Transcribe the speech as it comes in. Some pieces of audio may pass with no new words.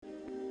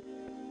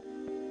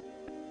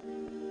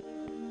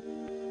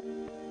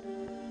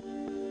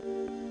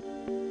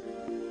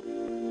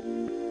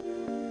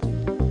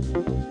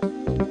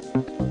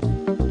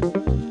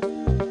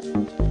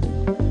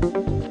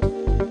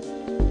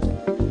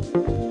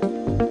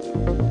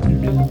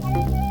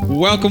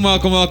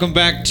Welcome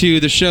back to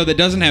the show that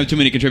doesn't have too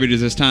many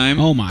contributors this time.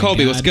 Oh my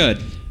Colby, God. what's good?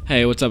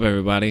 Hey, what's up,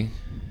 everybody?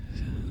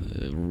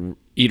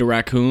 Eat a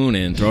raccoon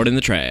and throw it in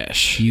the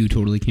trash. You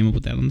totally came up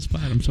with that on the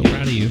spot. I'm so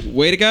proud of you.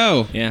 Way to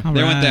go. Yeah. There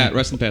went right. that.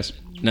 Rest in peace.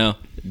 No,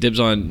 dibs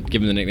on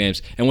giving the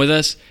nicknames. And with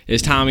us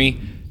is Tommy,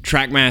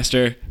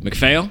 Trackmaster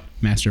McPhail.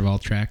 Master of all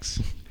tracks,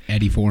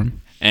 Eddie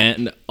Form.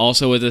 And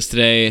also with us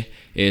today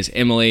is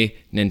Emily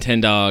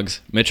Nintendogs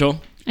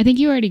Mitchell. I think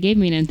you already gave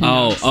me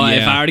Nintendo. Oh,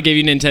 Yeah. if I already gave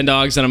you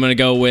Nintendogs, then I'm going to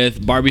go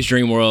with Barbie's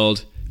Dream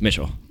World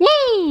Mitchell.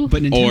 Woo!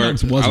 But Or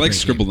Nintendogs was I like a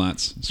Scribble great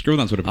Knots. Scribble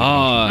Knots would have been.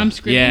 I'm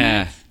Scribble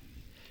yeah. Knots?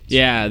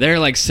 Yeah, there are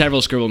like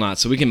several Scribble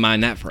Knots, so we can mine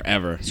that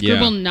forever.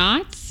 Scribble Yeah.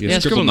 Knots? Yeah,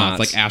 Scribble Knots,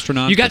 like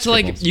astronauts. You got but to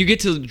like scribbles. you get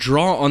to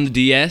draw on the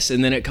DS,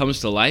 and then it comes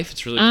to life.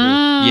 It's really cool.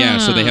 Yeah,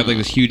 so they have like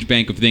this huge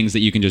bank of things that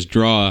you can just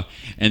draw,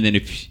 and then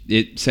if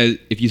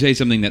you say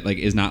something that like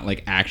is not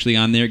like actually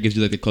on there, it gives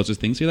you like the closest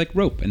thing. So you're like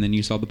rope, and then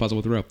you solve the puzzle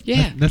with rope.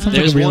 Yeah, That sounds like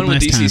there's a real one with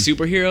nice DC time.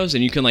 superheroes,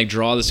 and you can like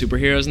draw the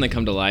superheroes, and they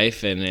come to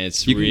life, and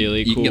it's You can, really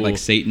you cool. can get like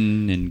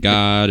Satan and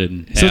God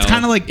and So it's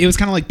hell. kind of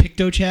like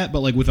PictoChat, but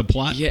like with a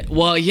plot. Yeah,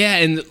 well, yeah,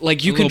 and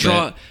like you A can little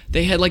draw. bit.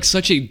 They had like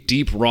such a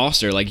deep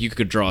roster. Like you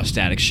could draw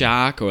Static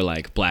Shock or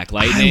like Black I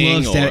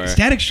Lightning love or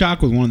Static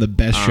Shock was one of the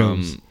best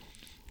shows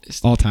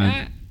all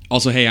time.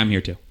 Also, hey, I'm here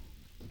too.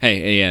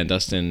 Hey, yeah,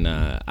 Dustin.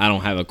 I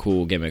don't have a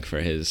cool gimmick for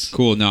his.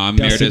 Cool. No, I'm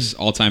Dustin. Meredith's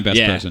all-time best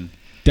Yeah. person.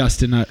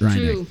 Dustin Reineck.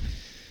 True.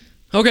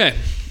 Okay,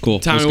 Cool.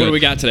 Tommy, That's what do good. we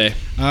got today?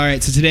 All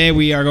right, so today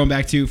we are going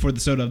back to, for the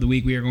soda of the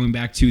week, we are going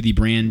back to the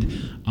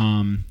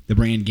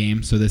brand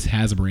game. So this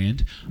has a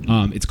brand.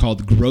 It's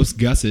called Gross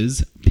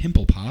Gus's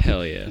Pimple Pop.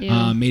 Hell yeah.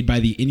 Yeah. Made by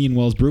the Indian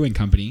Wells Brewing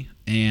Company.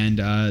 And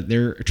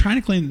they're trying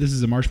to claim that this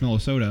is a marshmallow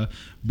soda,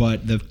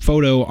 but the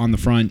photo on the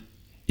front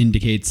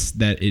indicates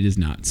that it is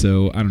not.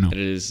 So I don't know. It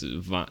is.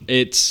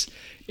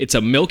 It's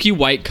a milky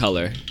white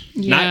color.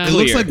 Yeah. Not It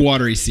clear. looks like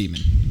watery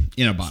semen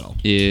in a bottle.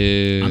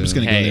 Yeah. I'm just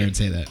going to Hey. go there and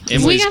say that. we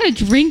Emily's, gotta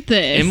drink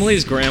this.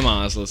 Emily's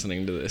grandma is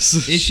listening to this.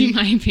 Is She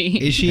might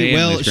be. Is she? Hey,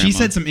 well, Emily's she grandma.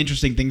 said some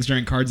interesting things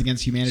during Cards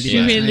Against Humanity. She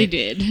last really night,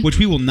 did. Which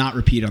we will not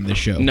repeat on this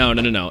show. No.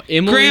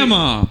 Emily,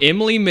 Grandma!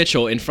 Emily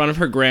Mitchell, in front of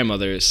her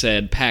grandmother,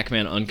 said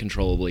Pac-Man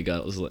uncontrollably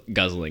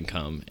guzzling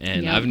cum.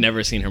 And Yep. I've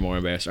never seen her more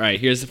embarrassed. All right,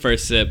 here's the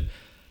first sip.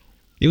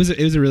 It was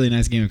a really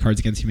nice game of Cards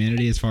Against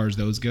Humanity as far as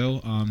those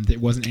go. There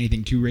wasn't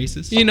anything too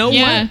racist. You know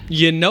Yeah. what?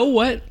 You know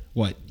what?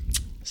 What?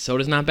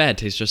 Soda's not bad.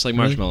 Tastes just like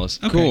Really? marshmallows.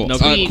 Okay. Cool. No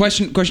Sweet.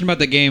 Question about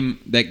that game.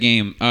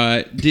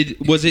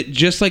 Was it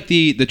just like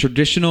the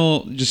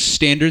traditional, just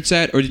standard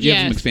set, or did you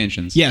have some Yes.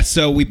 expansions? Yeah.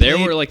 So we There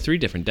played, were like 3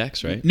 different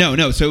decks, right? No.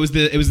 So it was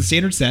the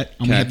standard set.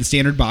 And we Okay. had the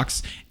standard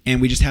box, and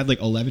we just had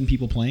like 11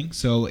 people playing.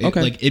 So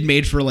Okay. it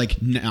made for like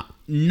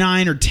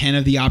 9 or 10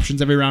 of the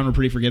options every round were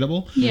pretty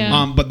forgettable.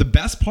 Yeah. But the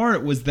best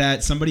part was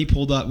that somebody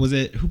pulled up.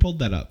 Who pulled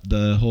that up?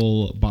 The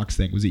whole box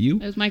thing. Was it you?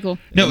 It was Michael.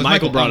 No, it was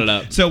Michael brought it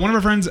up. So one of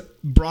our friends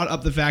brought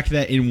up the fact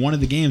that in one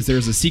of the games there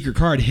was a secret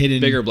card hidden,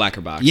 Bigger,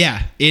 blacker box.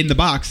 yeah, in the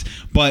box.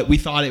 But we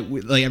thought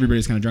like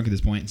everybody's kind of drunk at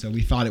this point, so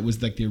we thought it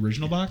was like the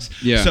original box.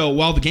 Yeah. So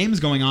while the game is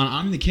going on,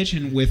 I'm in the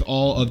kitchen with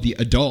all of the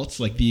adults,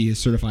 like the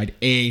certified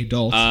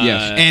adults,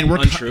 Yes. and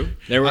we're untrue.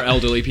 There were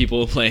elderly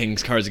people playing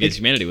Cards Against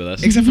Humanity with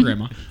us. except for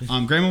Grandma.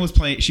 Grandma was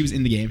playing. She was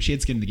in the game. She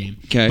had skin in the game.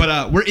 Okay.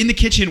 But we're in the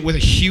kitchen with a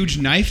huge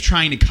knife,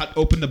 trying to cut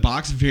open the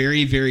box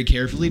very, very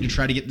carefully to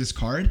try to get this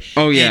card.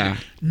 Oh, yeah.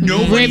 And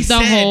nobody Rip the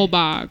said, whole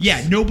box.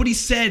 Yeah, nobody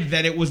said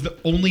that it was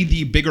only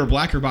the bigger,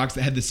 blacker box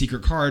that had the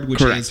secret card, which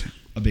Correct. is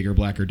a bigger,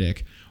 blacker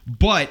dick.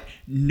 But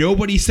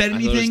nobody said I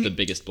thought it was anything. the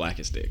biggest,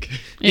 blackest dick.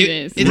 It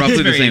is. It Roughly is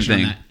the same variation on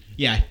thing. that.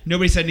 Yeah,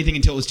 nobody said anything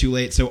until it was too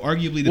late. So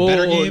arguably the Whoa,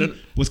 better whoa, game no.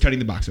 was cutting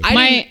the box open.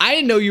 My- I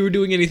didn't know you were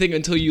doing anything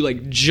until you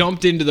like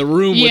jumped into the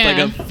room with Yeah. like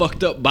a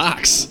fucked up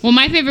box. Well,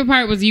 my favorite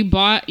part was you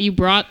brought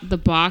the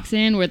box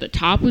in where the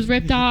top was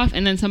ripped off,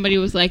 and then somebody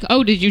was like,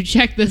 "Oh, did you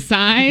check the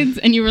sides?"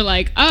 And you were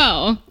like,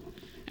 "Oh,"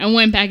 and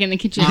went back in the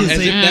kitchen.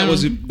 Honestly,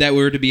 As if that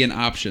were to be an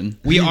option.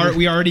 we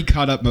already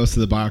cut up most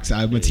of the box.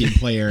 I'm a team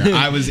player.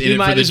 I was in You it for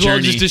might the as well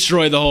journey. just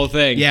destroy the whole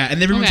thing. Yeah,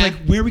 and everyone's Okay.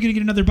 like, "Where are we gonna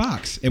get another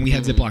box?" And we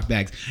had Ziploc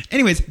bags.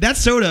 Anyways, that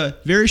soda,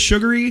 very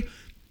sugary.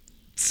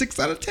 6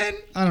 out of 10.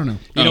 I don't know.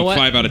 You know what?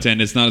 5 out of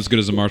 10. It's not as good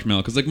as a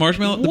marshmallow. Because like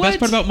marshmallow, the What? best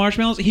part about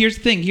marshmallows. Here's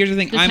the thing. The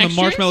I'm a texture?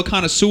 marshmallow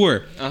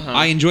connoisseur.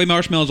 I enjoy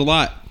marshmallows a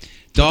lot.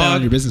 Dog, that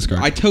on your business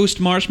card. I toast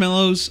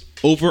marshmallows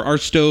over our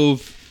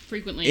stove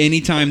frequently.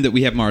 anytime that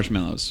we have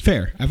marshmallows.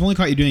 Fair. I've only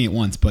caught you doing it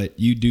once, but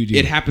you do.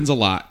 It happens a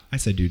lot. I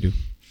said do.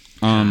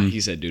 He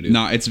said doo doo.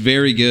 No, it's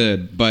very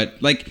good, but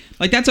like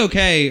that's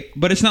okay.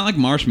 But it's not like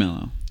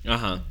marshmallow.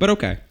 But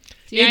okay.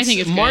 Yeah, I think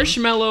it's good.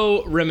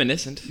 marshmallow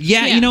reminiscent.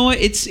 Yeah, Yeah. you know what?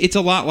 It's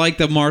a lot like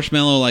the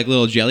marshmallow like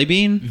little jelly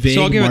bean. Vague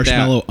so I'll give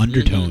marshmallow it that.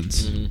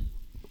 undertones.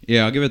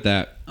 Yeah, I'll give it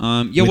that.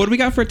 Yeah, what do we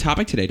got for a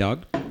topic today,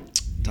 dog?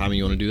 Tommy,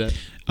 you want to do that?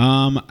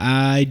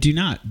 I do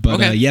not, but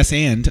Okay. yes,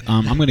 and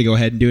I'm going to go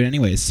ahead and do it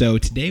anyways. So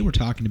today we're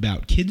talking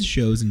about kids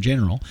shows in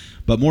general,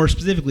 but more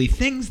specifically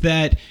things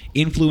that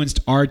influenced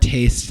our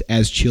tastes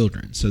as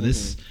children. So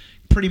this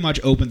pretty much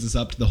opens us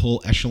up to the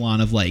whole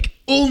echelon of like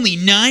only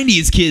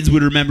 90s kids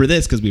would remember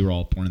this because we were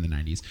all born in the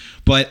 90s.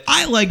 But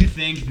I like to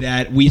think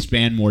that we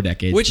span more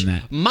decades Which than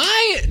that.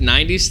 my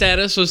 90s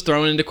status was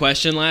thrown into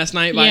question last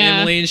night by Yeah.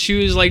 Emily, and she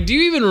was like, "Do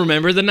you even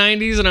remember the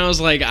 90s?" And I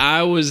was like,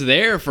 "I was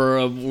there for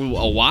a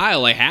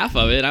while, like half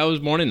of it. I was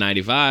born in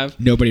 95."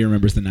 Nobody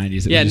remembers the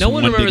 90s. It Yeah, was no just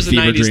one big remembers the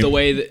fever 90s dream. the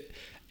way that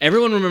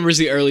everyone remembers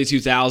the early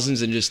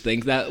 2000s and just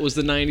think that was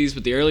the 90s,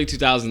 but the early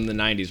 2000s and the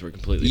 90s were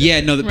completely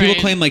different. Yeah, no, the people Right.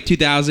 claim like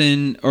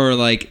 2000 or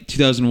like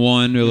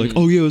 2001 or like,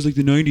 oh yeah, it was like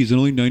the 90s and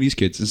only 90s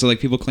kids. And so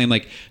like people claim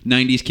like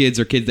 90s kids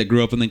are kids that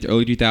grew up in like the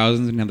early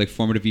 2000s and had like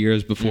formative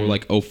years before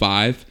like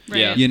 05. Right.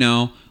 Yeah. You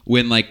know,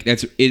 when like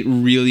that's it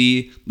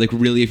really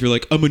if you're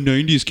like I'm a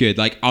 90s kid,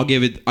 like I'll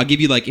give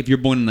you like if you're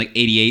born in like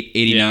 88,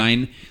 89,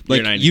 You're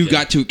like 90s you kid.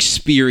 got to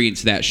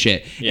experience that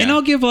shit. Yeah. And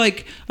I'll give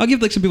like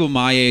some people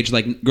my age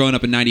like growing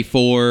up in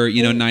 94,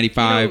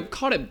 95.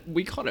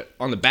 We caught it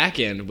on the back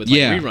end with like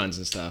Yeah. reruns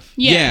and stuff.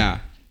 Yeah.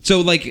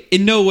 So like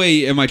in no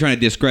way am I trying to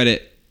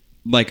discredit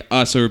like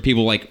us or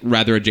people like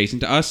rather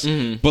adjacent to us.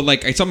 But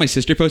like I saw my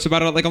sister post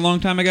about it like a long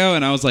time ago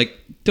and I was like,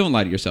 don't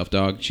lie to yourself,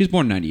 dog. She's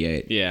born in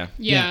 98. Yeah.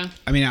 Yeah.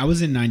 I mean, I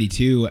was in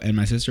 92 and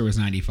my sister was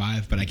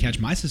 95, but I catch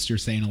my sister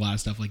saying a lot of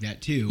stuff like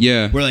that too.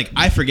 Yeah. Where like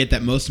I forget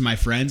that most of my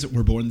friends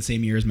were born the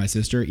same year as my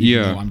sister, even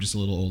Yeah. though I'm just a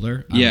little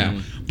older. Yeah.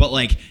 But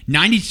like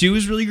 92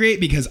 is really great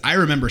because I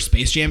remember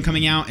Space Jam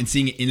coming out and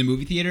seeing it in the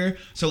movie theater.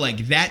 So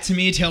like that to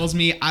me tells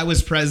me I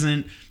was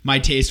present, my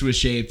taste was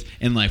shaped,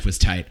 and life was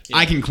tight.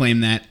 I can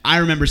claim that. I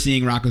remember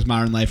seeing Rocko's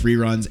Modern Life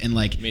reruns and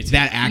like Me too.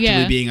 that actively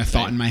Yeah. being a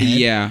thought in my head.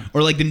 Yeah.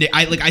 Or like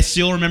I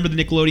still remember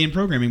the Nickelodeon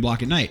programming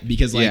block at night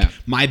because like Yeah.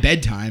 my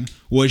bedtime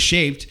was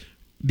shaped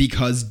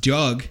because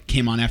Doug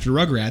came on after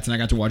Rugrats and I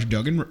got to watch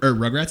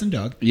Rugrats and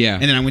Doug. Yeah.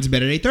 And then I went to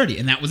bed at 8:30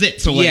 and that was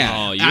it. So like Yeah.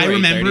 Oh, you I were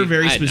remember 8:30?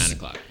 very I had 9 specific.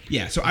 o'clock.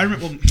 Yeah, so I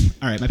remember. Well,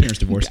 all right, my parents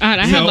divorced. God,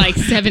 I So had like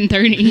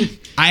 7:30.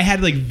 I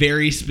had like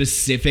very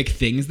specific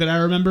things that I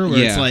remember where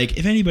it's Yeah. like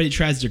if anybody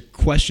tries to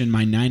question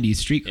my 90s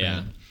street cred,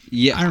 Yeah.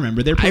 Yeah. I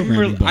remember their I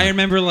programming.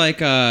 remember like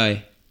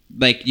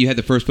you had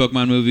the first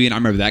Pokemon movie, and I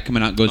remember that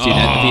coming out. Go see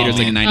that in the theaters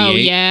like in '98. Oh,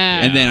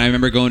 yeah. And then I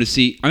remember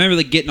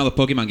like getting all the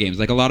Pokemon games.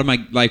 Like a lot of my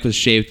life was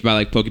shaped by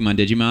like Pokemon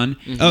Digimon.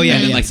 Oh, yeah,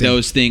 and then yeah, like same.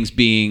 those things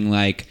being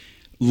like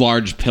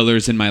large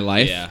pillars in my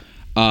life. Yeah.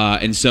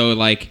 And so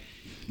like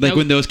Nope.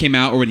 when those came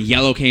out, or when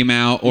Yellow came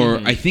out, or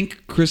I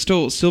think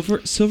Silver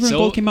and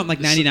Gold came out in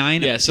like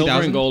 '99. Yeah, Silver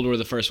 2000. and Gold were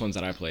the first ones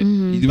that I played.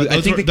 But I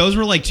those, think were, those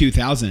were like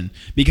 2000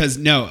 because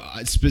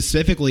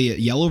specifically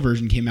Yellow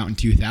version came out in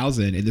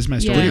 2000 and this is my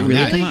story Yeah. on Really?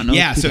 that. Come out in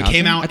Yeah, so it 2000?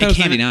 came out. I thought it was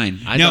came 99.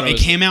 I No, thought it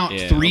was- came out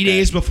yeah, 3 okay.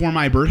 days before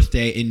my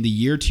birthday in the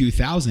year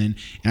 2000,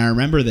 and I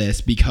remember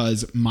this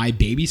because my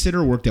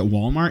babysitter worked at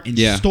Walmart and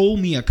Yeah. stole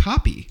me a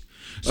copy.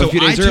 A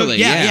few days early,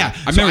 yeah. yeah.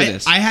 I So remember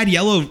this. I had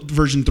Yellow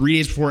version 3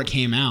 days before it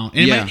came out,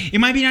 and Yeah. it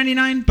might be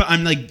 99, but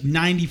I'm like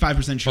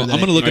 95% sure. Well, that I'm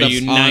gonna look it Are up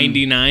you on-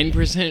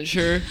 99%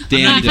 sure?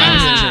 Damn,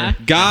 Ah.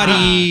 got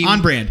him.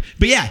 on brand.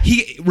 But yeah,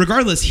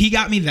 he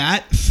got me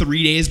that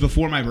 3 days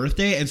before my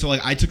birthday, and so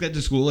like I took that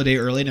to school a day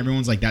early, and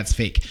everyone's like, "That's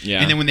fake."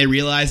 Yeah. And then when they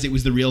realized it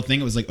was the real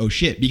thing, it was like, "Oh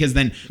shit!" Because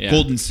then Yeah.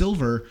 Gold and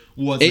Silver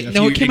was like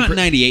It came out in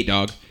 '98,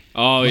 dog.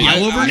 Oh,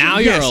 Yellow yeah. version? Now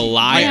you're Yes. a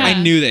liar. Yeah.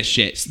 I knew this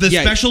shit. the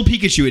Yeah. special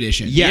Pikachu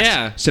edition. Yes.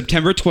 Yeah.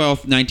 September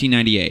 12th,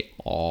 1998.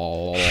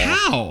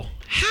 Oh.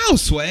 How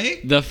Sway?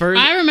 The first.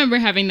 I remember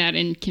having that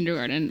in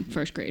kindergarten,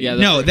 first grade. Yeah,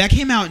 No, that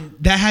came out.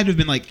 That had to have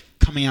been like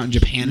coming out in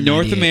Japan. In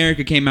North 98.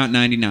 America came out in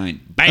 99.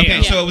 Bam.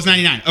 Okay, so it was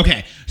 99.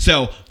 Okay,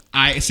 so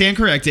I stand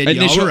corrected.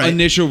 Y'all were right.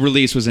 Initial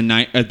release was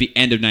at the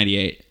end of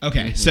 98.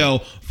 Okay,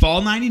 so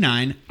fall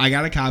 99, I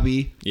got a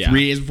copy Yeah.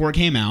 3 days before it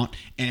came out,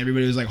 and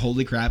everybody was like,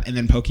 holy crap. And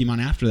then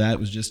Pokemon after that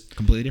was just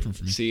completely different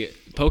for me. See,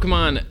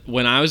 Pokemon,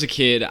 when I was a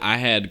kid, I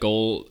had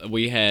gold.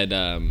 We had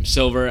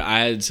silver. I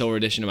had silver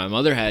edition, and my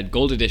mother had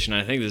gold edition.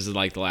 I think this is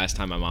like the last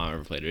time my mom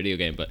ever played a video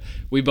game, but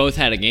we both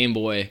had a Game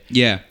Boy.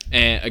 Yeah.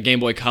 And a Game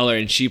Boy Color,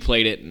 and she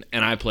played it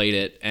and I played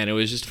it, and it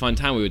was just a fun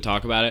time. We would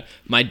talk about it.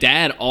 My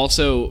dad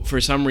also, for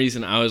some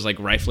reason, I was like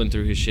rifling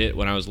through his shit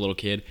when I was a little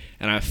kid,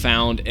 and I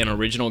found an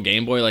original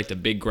Game Boy, like the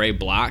big gray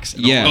blocks.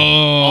 And Yeah.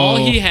 all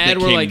he That had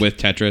were came like with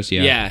Tetris,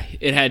 yeah. yeah,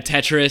 it had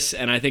Tetris,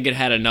 and I think it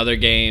had another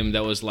game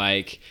that was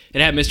like it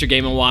had Mr.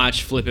 Game &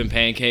 Watch, flipping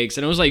pancakes,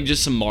 and it was like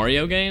just some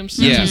Mario games.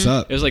 Yeah. What's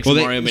up? It was like some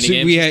Mario mini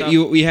games. we and had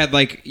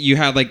stuff. you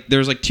had like there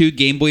was like 2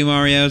 Game Boy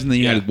Marios, and then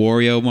you Yeah. had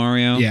Wario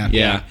Mario. Yeah.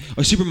 Yeah.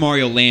 Or Super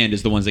Mario Land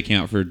is the ones that came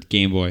out for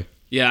Game Boy.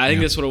 Yeah, I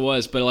think that's what it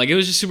was. But like, it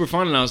was just super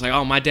fun, and I was like,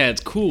 "Oh, my dad's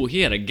cool.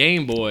 He had a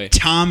Game Boy."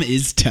 Tom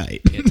is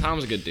tight. Yeah,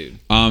 Tom's a good dude.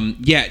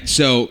 Yeah.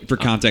 So for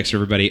context, for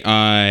everybody,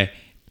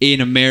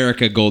 in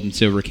America, Gold and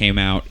Silver came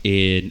out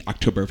in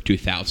October of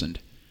 2000.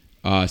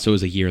 So it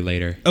was a year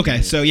later.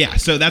 Okay, so yeah,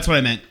 so that's what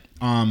I meant.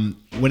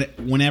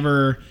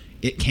 Whenever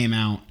it came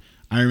out,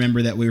 I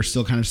remember that we were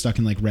still kind of stuck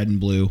in like red and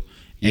blue,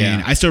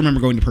 And I still remember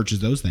going to purchase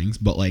those things,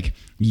 but like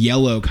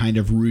Yellow kind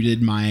of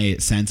rooted my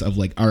sense of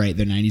like, all right,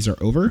 the 90s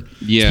are over.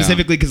 Yeah.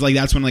 Specifically because like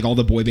that's when like all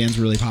the boy bands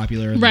were really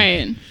popular. And,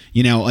 Right. like,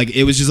 you know, like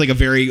it was just like a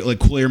very like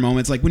clear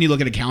moment. It's like when you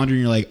look at a calendar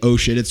and you're like, oh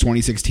shit, it's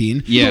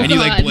 2016. Yeah. And you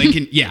like God. blink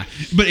and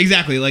but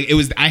exactly. Like it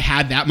was, I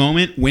had that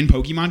moment when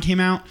Pokemon came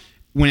out.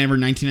 Whenever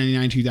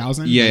 1999,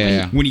 2000.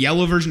 Yeah. When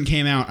Yellow version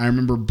came out, I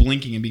remember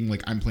blinking and being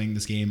like, I'm playing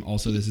this game.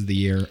 Also, this is the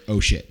year. Oh,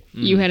 shit.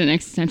 You had an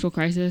existential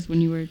crisis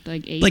when you were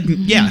like 8. Like,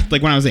 yeah,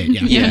 like when I was 8.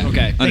 Yeah. Yeah. Okay.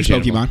 Thanks,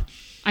 Understandable. Pokemon.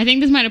 I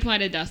think this might apply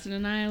to Dustin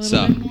and I a little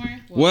So. bit more.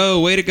 Whoa,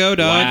 way to go,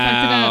 dog.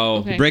 Wow.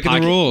 Okay. Breaking the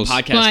rules.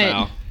 Podcast But-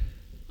 foul.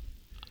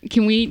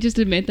 Can we just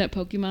admit that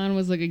Pokemon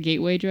was like a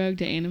gateway drug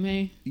to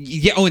anime?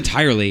 Yeah,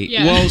 entirely.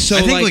 Yeah. Well, so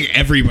I think like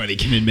everybody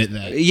can admit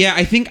that. yeah,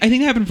 I think that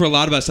happened for a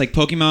lot of us. Like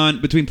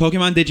Pokemon, between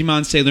Pokemon,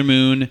 Digimon, Sailor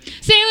Moon,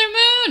 Sailor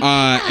Moon!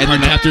 and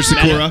then Cardcaptor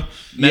Sakura.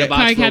 Metabots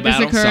Cardcaptor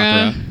Full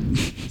Battle.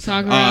 Sakura.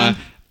 Sakura.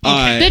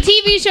 The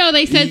TV show,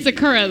 they said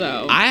Sakura,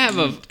 though. I have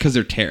a. because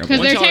they're terrible. 'Cause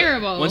once they're y'all-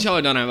 terrible. Once y'all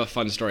are done, I have a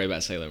fun story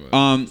about Sailor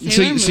Moon. Sailor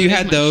So you Moon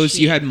had is my those.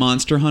 You shit. had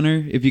Monster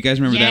Hunter, if you guys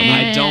remember that Yeah. one.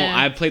 I don't.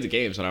 I played the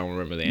games, but I don't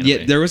remember the anime.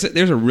 Yeah, there's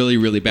a really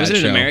really bad was it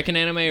show. an American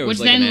anime or Which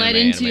was it like then an led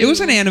anime into- anime? It was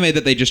an anime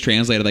that they just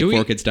translated like Do we-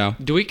 4Kid style.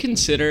 Do we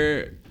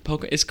consider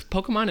is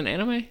Pokemon an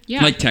anime?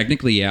 Yeah. Like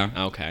technically, yeah.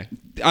 Okay.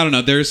 I don't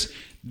know.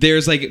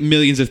 There's like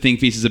millions of think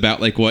pieces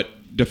about like what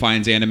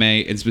defines anime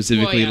and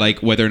specifically Well, yeah. like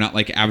whether or not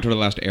like Avatar: The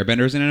Last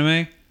Airbender is an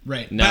anime.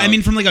 Right. No. But I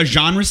mean, from like a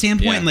genre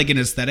standpoint Yeah. and like an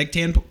aesthetic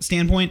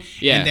standpoint.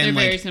 Yeah. And then They're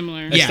like, very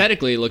similar. Yeah.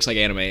 Aesthetically, it looks like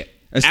anime.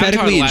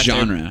 Aesthetically and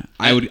Avatar: The Last genre,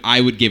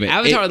 I would give it.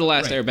 Avatar: It- The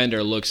Last right.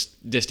 Airbender looks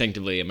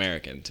distinctively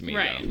American to me.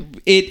 Right. Though.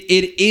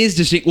 It is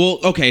distinct. Well,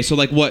 okay, so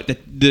like what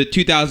the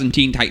 2000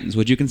 Teen Titans?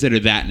 Would you consider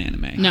that an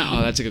anime? No.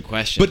 Oh, that's a good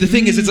question. But the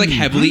thing is, it's like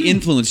heavily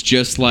influenced,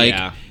 just like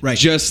Yeah. Right.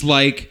 just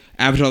like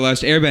Avatar: The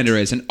Last Airbender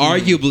is, and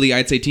arguably,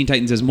 I'd say Teen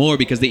Titans is more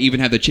because they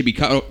even have the chibi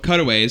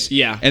cutaways.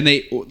 Yeah. and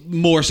they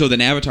more so than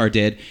Avatar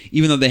did,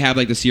 even though they have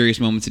like the serious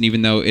moments, and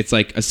even though it's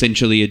like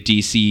essentially a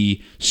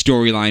DC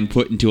storyline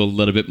put into a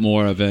little bit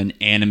more of an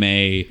anime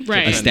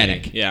Right.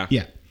 aesthetic. Yeah.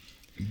 Yeah.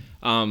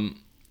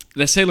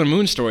 The Sailor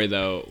Moon story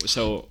though.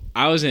 So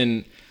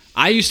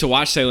I used to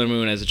watch Sailor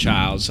Moon as a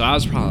child, so I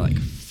was probably like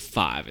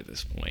 5 at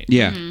this point.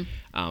 Yeah.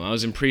 I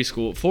was in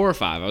preschool, 4 or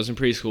 5. I was in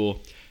preschool,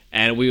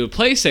 and we would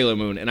play Sailor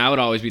Moon, and I would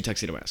always be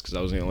Tuxedo Mask because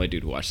I was the only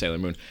dude who watched Sailor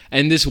Moon.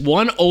 And this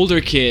one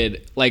older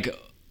kid like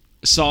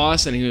saw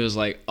us, and he was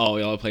like, "Oh,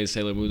 y'all are playing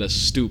Sailor Moon? That's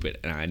stupid."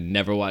 And I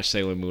never watched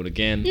Sailor Moon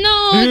again.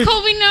 No,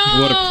 Kobe,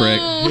 no. What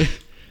a prick.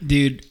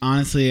 Dude,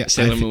 honestly,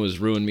 Sailor Moon was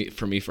ruined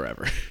for me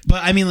forever.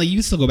 But I mean, like you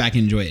can still go back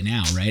and enjoy it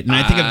now, right? And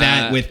I think of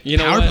that with you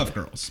know Powerpuff what?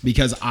 Girls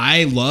because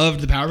I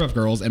loved the Powerpuff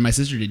Girls and my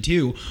sister did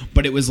too.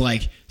 But it was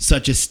like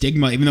such a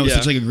stigma, even though it was Yeah.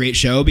 such like a great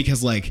show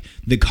because like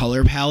the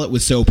color palette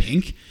was so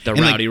pink. The And,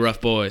 like, Rowdy Rough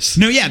Boys.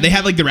 No, yeah, they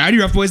had like the Rowdy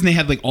Rough Boys and they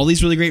had like all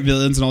these really great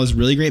villains and all these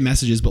really great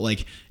messages, but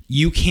like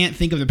you can't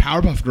think of the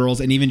Powerpuff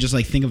Girls and even just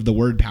like think of the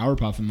word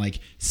Powerpuff and like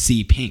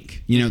see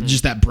pink, you know,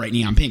 just that bright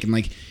neon pink. And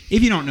like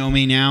if you don't know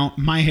me now,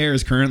 my hair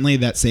is currently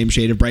that same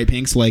shade of bright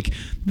pink. So like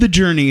the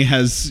journey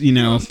has, you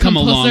know, come a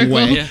full long circle.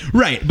 way. Yeah.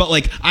 Right. But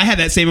like I had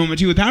that same moment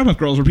too with Powerpuff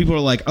Girls where people were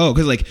like, oh,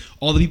 because like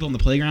all the people in the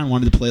playground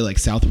wanted to play like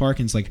South Park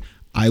and it's like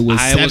I was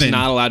I 7. was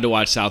not allowed to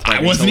watch South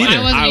Park. I wasn't until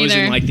either. I wasn't I was in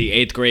either. like the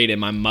 8th grade,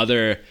 and my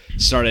mother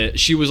started.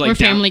 She was like Or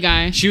Family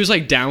Guy. She was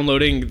like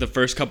downloading the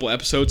first couple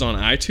episodes on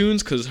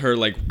iTunes because her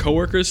like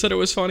coworkers said it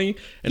was funny,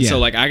 and so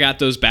Yeah. like I got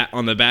those back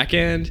on the back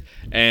end,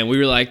 and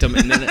we liked them,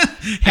 and then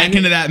Hack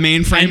into that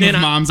mainframe of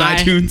mom's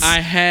iTunes.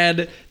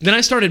 Then I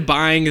started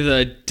buying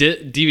the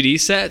DVD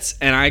sets,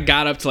 and I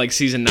got up to like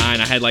season 9.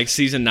 I had like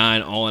season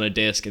 9 all on a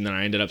disc, and then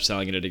I ended up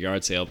selling it at a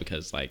yard sale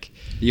because like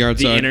Yard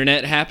the sale.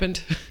 internet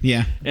happened,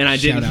 yeah. and I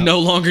Shout didn't out.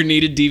 no longer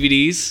needed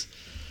DVDs.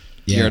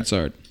 Yeah. Yard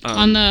Sard.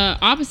 On the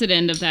opposite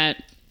end of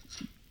that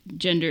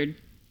gendered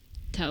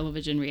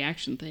television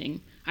reaction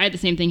thing, I had the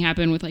same thing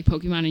happen with like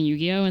Pokemon and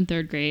Yu-Gi-Oh in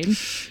 3rd grade,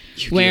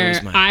 where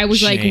was my I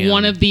was like jam.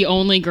 one of the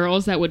only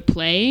girls that would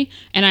play,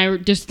 and I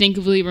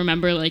distinctively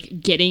remember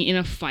like getting in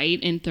a fight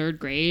in 3rd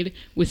grade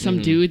with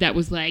some dude that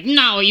was like,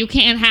 "No, you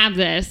can't have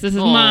this. This is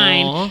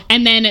mine."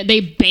 And then they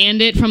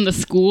banned it from the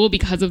school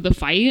because of the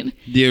fight,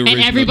 The and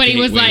original everybody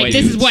was gateway like,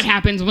 "This is dudes. what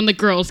happens when the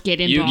girls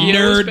get involved."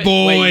 Yu-Gi-Oh was Nerd ba-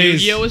 boys. Wait,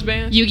 Yu-Gi-Oh was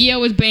banned. Yu-Gi-Oh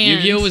was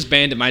banned. Yu-Gi-Oh was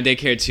banned at my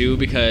daycare too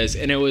because,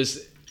 and it was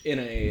in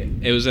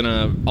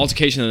a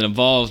altercation that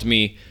involved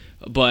me,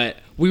 but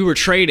we were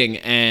trading,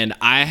 and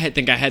I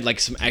think I had like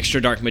some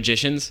extra dark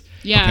magicians,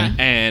 Yeah.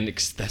 Okay. and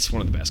 'cause that's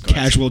one of the best cards.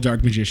 Casual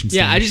dark magician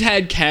Yeah, style. I just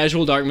had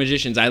casual dark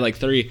magicians. I had like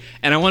 3,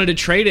 and I wanted to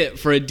trade it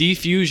for a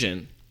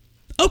defusion.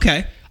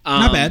 Okay.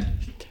 Not bad.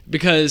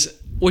 Because,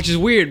 which is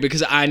weird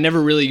because I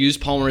never really used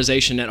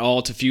polymerization at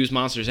all to fuse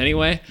monsters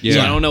anyway. So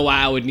Yeah. I don't know why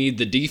I would need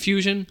the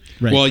defusion.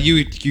 Right. Well,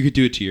 you could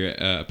do it to your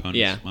opponent's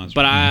Yeah, monster.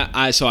 but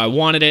I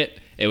wanted it.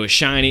 It was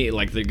shiny.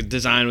 Like the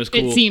design was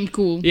cool. It seemed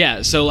cool.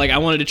 Yeah, so like I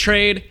wanted to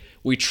trade.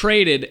 We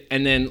traded,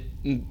 and then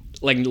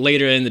like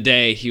later in the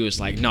day, he was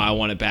like, "No, I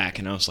want it back,"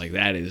 and I was like,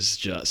 "That is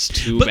just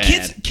too But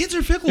bad." kids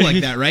are fickle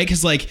like that, right?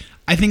 Because like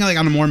I think like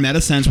on a more meta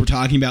sense, we're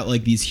talking about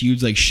like these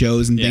huge like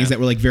shows and things that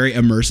were like very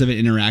immersive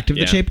and interactive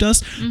that shaped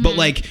us. But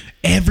like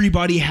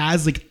everybody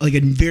has like a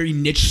very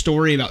niche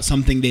story about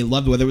something they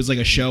loved, whether it was like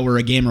a show or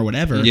a game or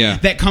whatever. Yeah.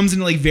 That comes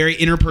into like very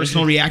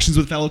interpersonal reactions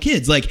with fellow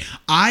kids. Like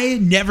I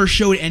never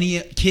showed any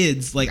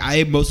kids, like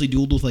I mostly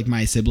dueled with like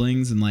my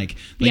siblings and like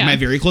my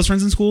very close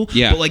friends in school.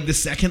 Yeah. But like the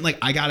second like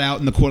I got out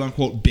in the quote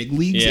unquote big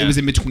leagues, it was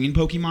in between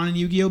Pokemon and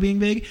Yu-Gi-Oh being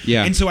big.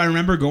 Yeah. And so I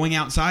remember going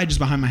outside just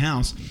behind my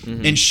house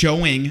and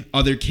showing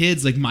other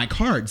kids like my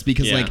cards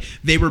because like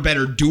they were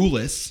better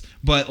duelists,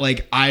 but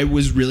like I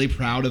was really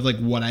proud of like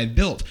what I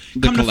built.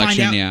 The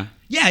collection,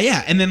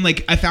 Yeah. And then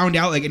like I found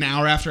out like an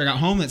hour after I got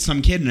home that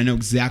some kid, and I know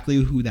exactly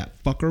who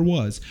that fucker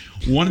was.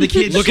 One of the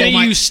kids. Look at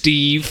you,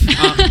 Steve.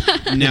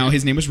 No,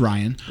 his name was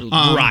Ryan.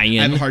 Ryan.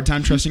 I have a hard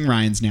time trusting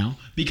Ryans now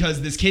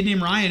because this kid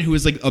named Ryan, who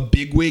was like a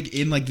bigwig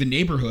in like the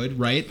neighborhood,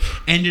 right,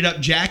 ended up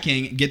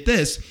jacking. Get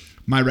this.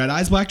 My Red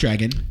Eyes Black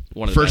Dragon,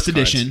 One of the first best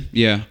cards. edition.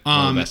 Yeah.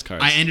 One of the best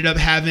cards. I ended up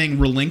having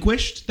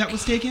Relinquished that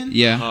was taken.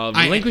 Yeah.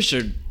 Relinquished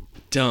are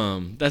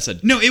dumb. That's a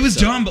No, it was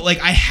dumb, but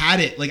like I had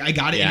it, like I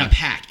got it in a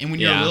pack, and when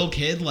you're a little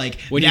kid, like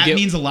that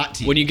means a lot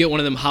to you. When you get one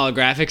of them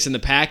holographics in the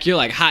pack, you're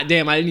like, hot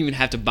damn! I didn't even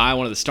have to buy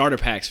one of the starter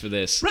packs for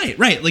this. Right.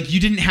 Like you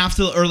didn't have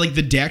to, or like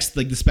the decks,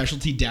 like the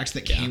specialty decks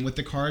that came with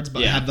the cards,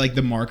 but had like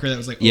the marker that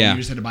was like, you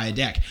just had to buy a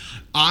deck.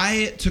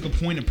 I took a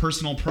point of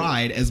personal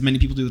pride, as many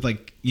people do with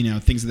like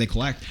things that they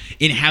collect,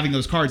 in having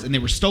those cards, and they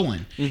were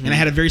stolen. And I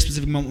had a very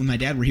specific moment with my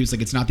dad where he was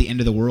like, "It's not the end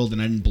of the world,"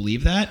 and I didn't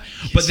believe that.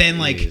 But then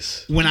like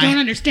when I don't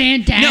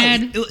understand,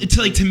 Dad. No,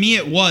 to me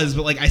it was,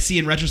 but like I see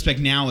in retrospect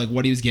now like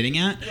what he was getting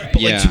at. Right.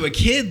 But like to a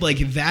kid, like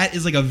that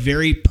is like a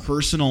very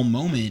personal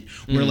moment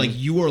where like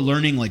you are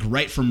learning like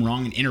right from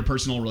wrong in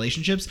interpersonal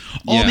relationships,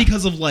 all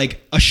because of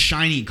like a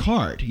shiny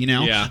card.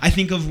 Yeah. I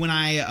think of when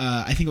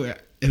I think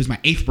it was my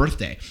 8th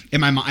birthday, and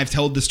my mom, I've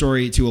told the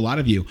story to a lot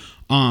of you.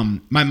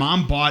 My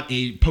mom bought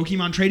a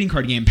Pokemon trading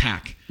card game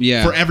pack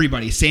for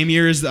everybody. Same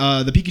year as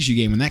the Pikachu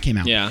game when that came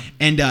out. Yeah.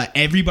 And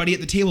everybody at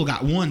the table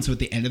got one. So at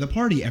the end of the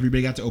party,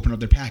 everybody got to open up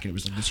their pack, and it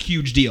was like this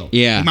huge deal.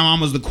 Yeah. Like, my mom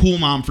was the cool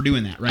mom for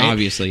doing that, right?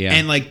 Obviously, yeah.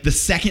 And like the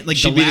second, like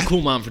She'd be the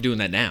cool mom for doing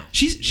that now.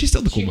 She's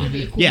still the cool mom.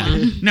 Cool Yeah.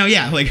 mom. No,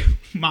 yeah. Like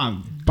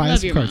mom, buy Love us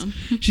some your cards.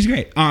 mom. She's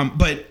great.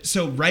 But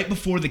so right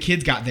before the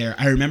kids got there,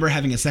 I remember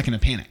having a second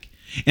of panic.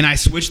 And I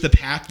switched the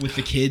pack with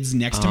the kids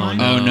next to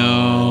mine. Oh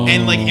no.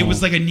 And like it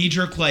was like a knee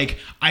jerk, like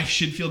I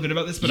should feel good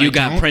about this, but You I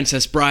got don't.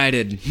 Princess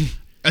Brided.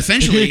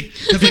 Essentially,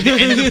 because like the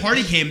end of the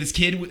party came, this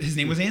kid, his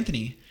name was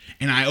Anthony,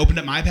 and I opened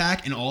up my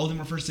pack, and all of them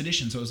were first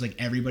edition, so it was like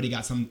everybody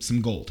got some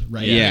gold,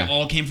 right? Yeah. They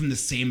all came from the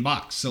same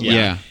box. So like,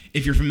 Yeah.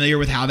 if you're familiar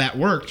with how that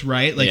worked,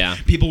 right?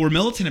 Like people were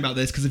militant about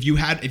this because if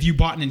you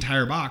bought an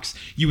entire box,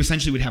 you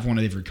essentially would have one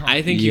of every card.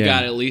 I think you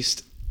got at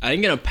least. I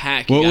think in a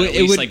pack you Well, got at it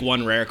least would- like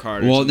one rare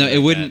card. Or Well, no, something it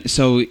like wouldn't. that.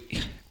 So,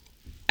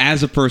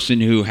 as a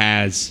person who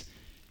has,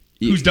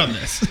 Who's done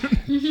this?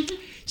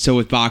 so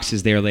with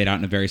boxes, they are laid out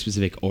in a very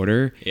specific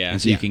order. Yeah.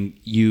 And so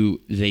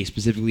they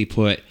specifically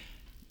put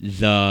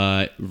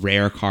the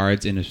rare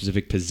cards in a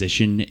specific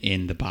position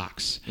in the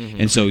box,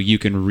 and so you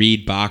can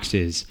read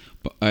boxes.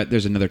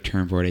 There's another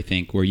term for it, I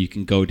think, where you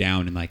can go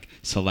down and like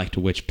select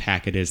which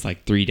pack it is,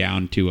 like 3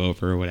 down, 2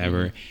 over, or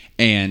whatever.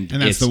 And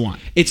that's the one.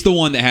 It's the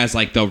one that has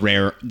like the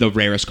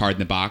rarest card in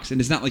the box,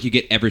 and it's not like you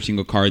get every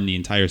single card in the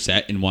entire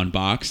set in one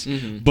box,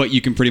 but you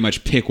can pretty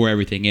much pick where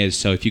everything is.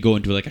 So if you go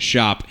into like a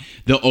shop,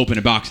 they'll open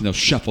a box and they'll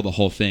shuffle the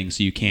whole thing,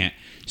 so you can't.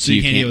 So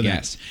you can't deal with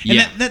guess.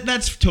 that. And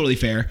that's totally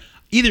fair.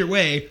 Either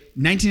way,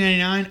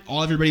 1999,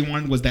 all everybody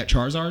wanted was that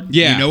Charizard.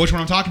 Yeah. You know which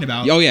one I'm talking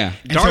about. Oh yeah.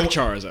 And Dark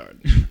so- Charizard.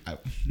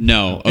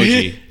 No,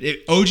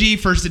 OG. OG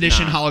first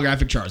edition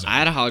holographic Charizard. I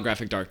had a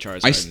holographic Dark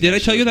Charizard. Did I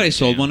tell you that I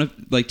sold one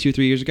like 2 or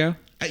 3 years ago?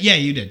 Yeah,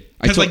 you did.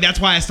 Because like that's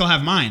why I still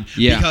have mine.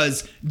 Yeah.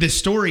 Because the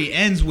story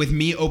ends with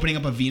me opening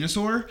up a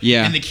Venusaur.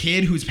 Yeah. And the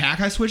kid whose pack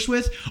I switched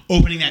with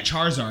opening that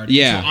Charizard.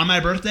 Yeah. So on my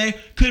birthday,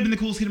 could have been the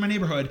coolest kid in my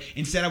neighborhood.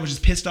 Instead, I was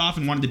just pissed off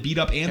and wanted to beat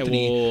up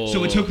Anthony. whoa.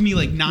 So it took me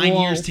like 9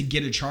 Whoa. years to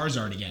get a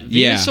Charizard again.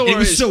 Yeah. Venusaur It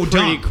was is so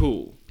pretty dumb.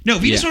 cool. No,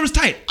 Venusaur Yeah. was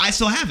tight. I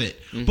still have it.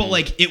 But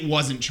like it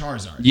wasn't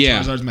Charizard.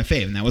 Yeah. Charizard's my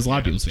fave, and that was a lot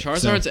of people's fave.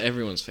 Charizard's So,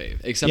 everyone's fave,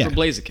 except Yeah. for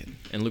Blaziken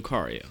and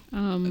Lucario.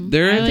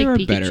 There I like are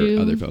Pikachu. better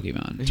other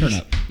Pokemon. turn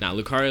up. Nah,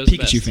 Lucario's the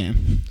Pikachu best.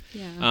 fan.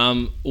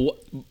 Yeah.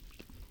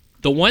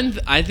 The one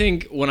I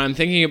think when I'm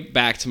thinking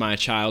back to my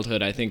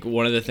childhood, I think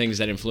one of the things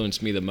that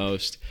influenced me the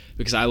most,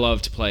 because I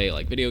love to play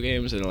like video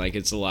games and like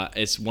it's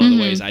one of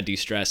the ways I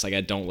de-stress. Like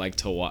I don't like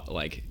to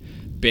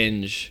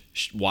binge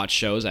watch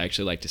shows. I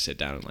actually like to sit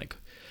down and like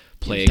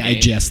play a game.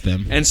 Digest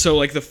them. And so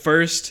like the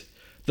first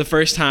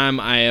time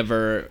I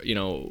ever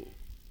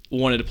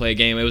wanted to play a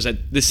game, it was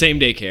at the same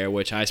daycare,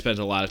 which I spent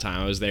a lot of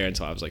time. I was there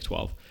until I was like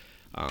 12.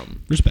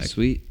 Respect.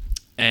 Sweet.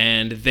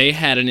 And they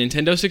had a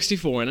Nintendo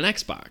 64 and an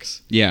Xbox.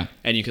 Yeah.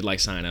 And you could like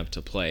sign up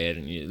to play it,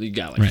 and you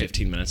got like Right.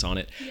 15 minutes on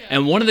it.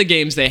 And one of the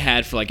games they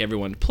had for like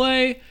everyone to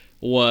play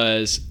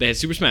was they had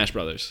Super Smash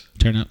Brothers,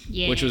 Turn up.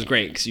 Yeah. which was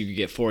great because you could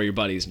get 4 of your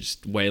buddies and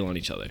just wail on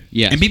each other.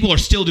 Yeah. And people are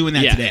still doing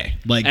that Yeah. today.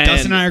 Like And-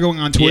 Dustin and I are going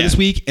on tour yeah. this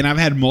week, and I've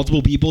had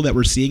multiple people that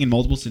we're seeing in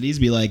multiple cities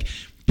be like,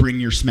 bring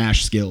your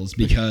Smash skills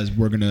because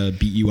we're gonna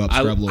beat you up,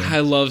 Scrubloid. I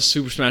love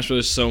Super Smash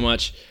Bros. So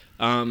much,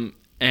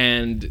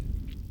 and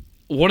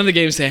one of the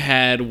games they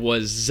had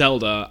was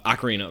Zelda: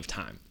 Ocarina of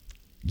Time.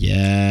 Yeah.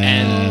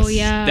 And Oh,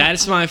 yeah.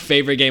 that's my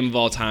favorite game of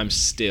all time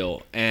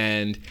still.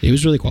 And It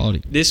was really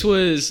quality. this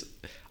was,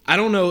 I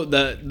don't know,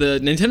 the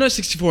Nintendo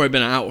 64 had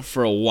been out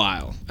for a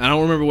while. I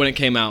don't remember when it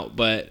came out,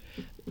 but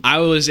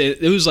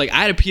it was like I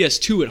had a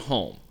PS2 at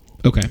home.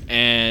 Okay.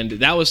 And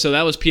that was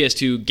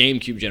PS2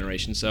 GameCube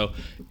generation. So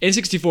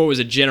N64 was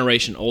a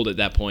generation old at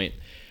that point.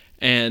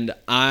 And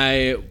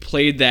I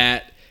played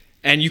that,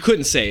 and you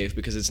couldn't save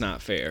because it's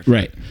not fair.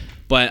 Right.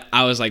 But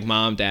I was like,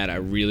 Mom, Dad, I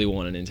really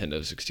want a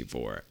Nintendo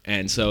 64.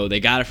 And so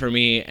they got it for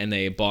me, and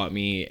they bought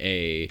me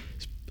a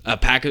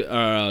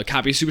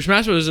copy of Super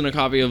Smash Bros. And a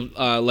copy of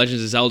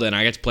Legends of Zelda, and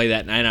I got to play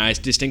that. And I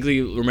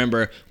distinctly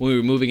remember when we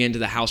were moving into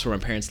the house where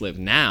my parents live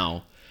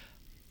now,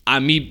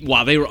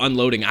 while they were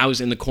unloading, I was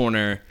in the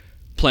corner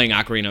playing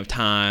Ocarina of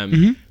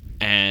Time.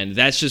 And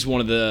that's just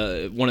one of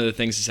the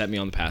things that set me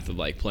on the path of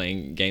like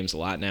playing games a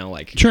lot now.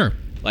 Like Sure.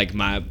 like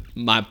my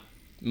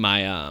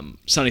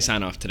sunny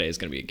sign off today is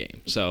going to be a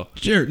game. So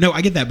Sure. No,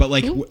 I get that, but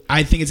like,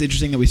 I think it's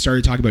interesting that we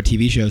started talking about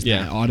TV shows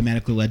Yeah. that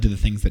automatically led to the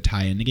things that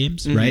tie into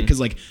games, right? Because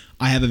like,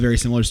 I have a very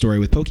similar story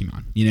with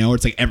Pokemon. You know,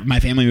 it's like my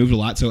family moved a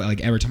lot, so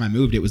like every time I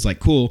moved, it was like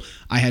cool.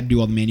 I had to do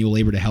all the manual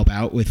labor to help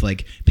out with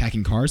like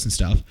packing cars and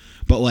stuff.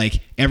 But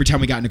like every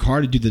time we got in a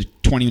car to do the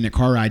 20-minute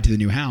car ride to the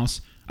new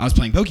house, I was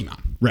playing Pokemon,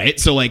 right?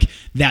 So like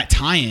that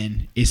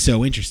tie-in is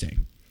so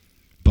interesting.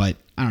 But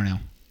I don't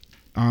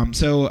know.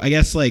 So I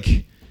guess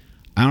like,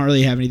 I don't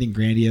really have anything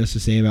grandiose to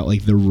say about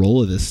like the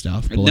role of this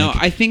stuff. But No,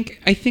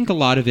 like, I think a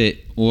lot of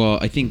it. Well,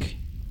 I think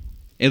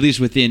at least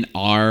within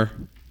our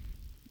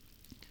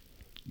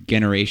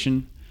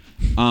generation,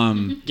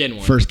 Gen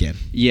 1. first gen.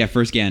 yeah,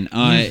 first gen.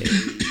 I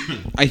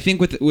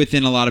think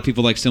within a lot of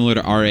people like similar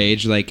to our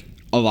age, like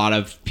a lot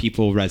of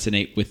people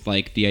resonate with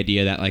like the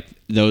idea that like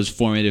those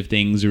formative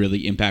things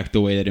really impact the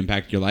way that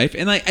impact your life.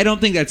 And like I don't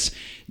think that's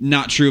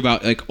not true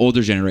about like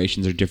older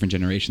generations or different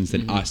generations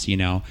than us, you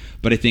know.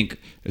 But I think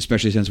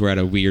especially since we're at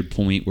a weird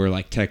point where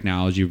like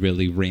technology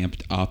really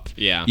ramped up.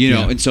 Yeah. You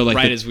know, Yeah. and so like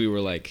right as we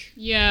were like,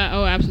 Yeah.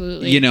 Oh,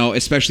 absolutely. you know,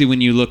 especially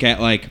when you look at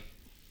like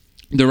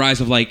the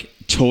rise of like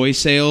toy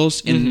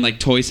sales and like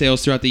toy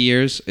sales throughout the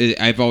years.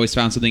 I've always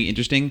found something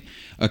interesting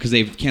because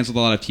they've canceled a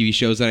lot of TV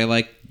shows that I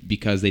like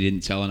because they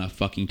didn't sell enough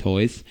fucking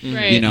toys.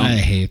 Right. You know, I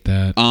hate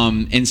that.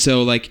 and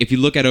so like if you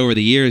look at over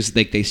the years,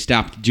 like they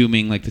stopped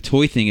doing like the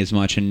toy thing as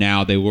much, and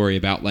now they worry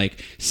about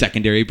like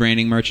secondary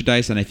branding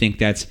merchandise, and I think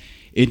that's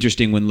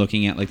interesting when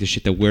looking at like the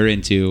shit that we're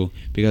into,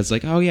 because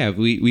like, oh yeah,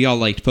 we all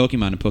liked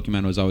Pokemon, and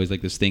Pokemon was always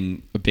like this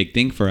thing, a big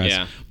thing for us.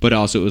 Yeah. But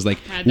also it was like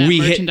Had that we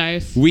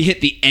merchandise.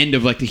 hit the end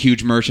of like the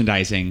huge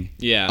merchandising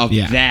Yeah. of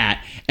Yeah.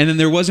 that, and then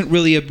there wasn't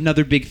really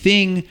another big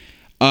thing.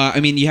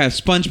 I mean, you have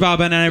SpongeBob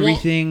and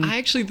everything. Well, I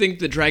actually think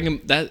that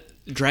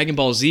Dragon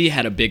Ball Z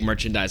had a big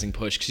merchandising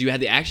push because you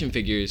had the action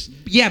figures.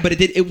 Yeah, but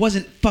it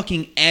wasn't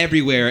fucking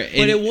everywhere.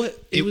 But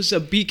it was a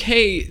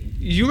BK.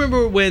 You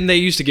remember when they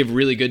used to give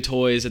really good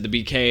toys at the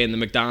BK and the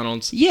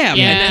McDonald's? Yeah,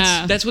 Yeah.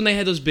 man. And that's when they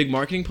had those big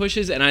marketing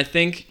pushes. And I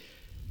think,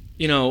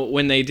 you know,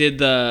 when they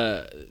did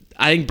I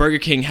think Burger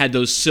King had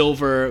those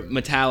silver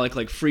metallic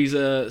like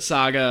Frieza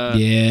Saga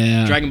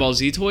Yeah. Dragon Ball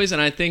Z toys,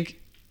 and I think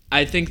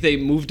they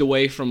moved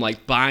away from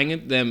like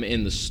buying them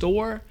in the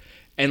store,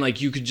 and like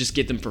you could just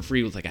get them for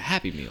free with like a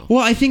Happy Meal. Well,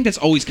 I think that's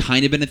always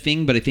kind of been a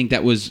thing, but I think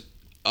that was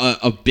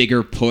a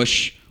bigger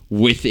push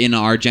within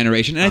our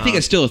generation, and I think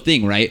it's still a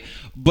thing, right?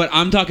 But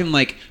I'm talking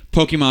like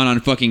Pokemon on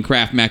fucking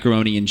Kraft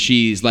macaroni and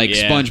cheese, like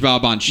Yeah.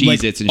 SpongeBob on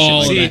Cheez-Its Like and shit all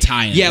like of that. the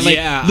tie-ins. Yeah, like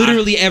Yeah,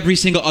 literally every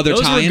single other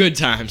Those tie-in. were good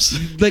times.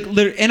 Like,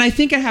 and I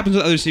think it happens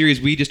with other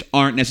series. We just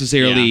aren't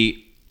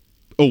necessarily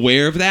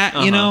aware of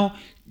that, you know,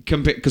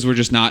 because we're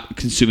just not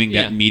consuming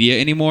that Yeah. media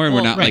anymore, and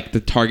we're Well, not right. like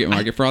the target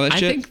market for all that I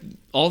shit. think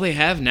all they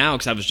have now,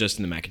 because I was just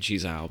in the mac and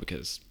cheese aisle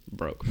because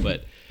broke,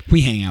 but We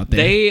hang out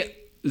there.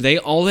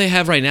 all they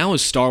have right now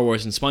is Star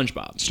Wars and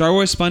SpongeBob. Star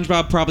Wars,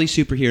 SpongeBob, probably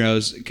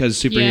superheroes, because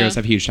superheroes Yeah.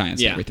 have huge tie-ins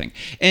to Yeah. everything.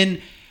 And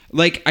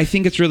like, I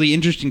think it's really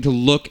interesting to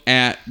look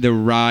at the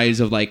rise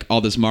of like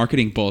all this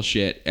marketing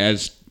bullshit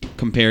as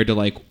compared to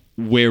like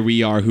where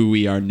we are, who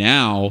we are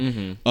now,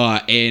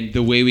 and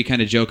the way we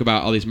kind of joke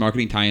about all these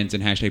marketing tie-ins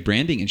and hashtag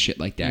branding and shit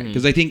like that.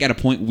 Because I think at a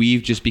point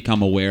we've just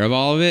become aware of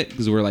all of it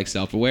because we're like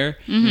self-aware,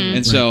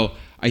 and so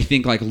I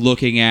think like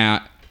looking at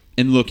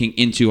and looking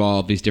into all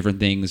of these different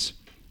things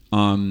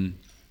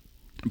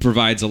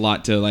provides a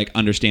lot to like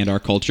understand our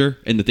culture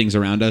and the things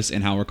around us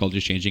and how our culture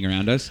is changing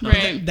around us.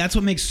 Right. That's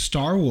what makes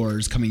Star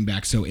Wars coming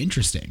back so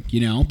interesting,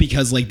 you know,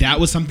 because like that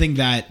was something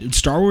that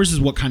Star Wars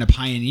is what kind of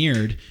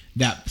pioneered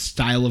that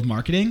style of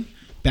marketing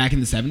back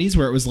in the 70s,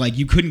 where it was like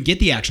you couldn't get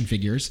the action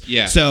figures.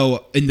 Yeah.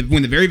 So when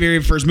the very,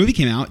 very first movie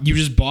came out, you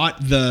just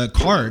bought the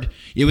card.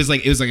 It was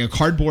like a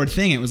cardboard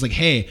thing. It was like,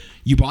 hey,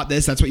 you bought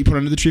this. That's what you put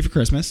under the tree for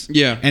Christmas.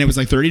 Yeah. And it was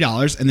like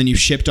 $30, and then you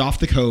shipped off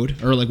the code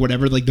or like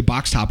whatever like the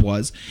box top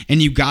was,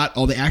 and you got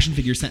all the action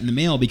figures sent in the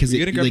mail because You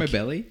gonna grab like, my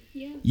belly?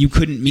 you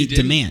couldn't meet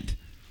didn't? demand.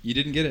 You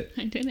didn't get it.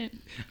 I didn't.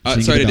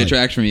 you Sorry get to belly.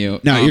 detract from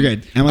you. No, you're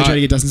good. I'm gonna try to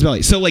get Dustin's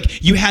belly. So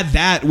like you had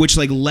that, which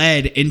like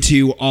led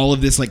into all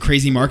of this like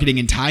crazy marketing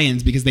and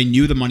tie-ins because they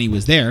knew the money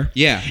was there.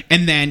 Yeah.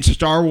 And then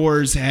Star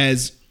Wars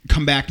has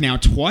come back now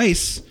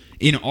twice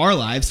in our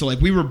lives. So like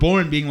we were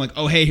born being like,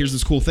 oh hey, here's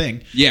this cool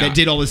thing. Yeah. That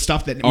did all this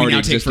stuff that we Already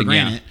now take for existing,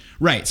 yeah. granted.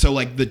 Right. So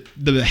like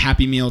the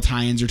Happy Meal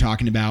tie-ins you're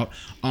talking about,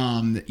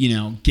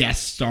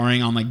 guests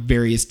starring on like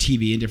various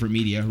TV and different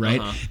media,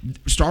 right?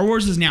 Star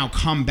Wars has now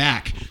come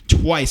back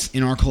twice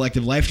in our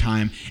collective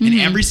lifetime, and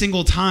every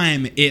single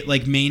time it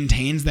like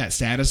maintains that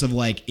status of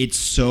like it's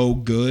so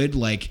good,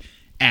 like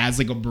as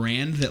like a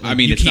brand that like, I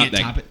mean, you it's can't not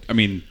that. top it. I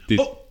mean,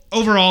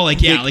 Overall,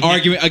 like yeah, like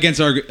argument against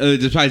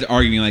besides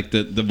arguing like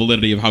the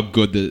validity of how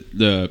good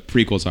the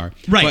prequels are.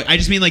 right. But, I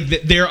just mean like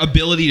their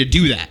ability to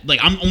do that. Like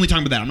I'm only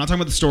talking about that. I'm not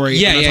talking about the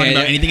story. I'm not talking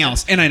about anything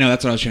else. And I know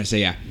that's what I was trying to say.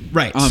 Yeah.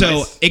 Right.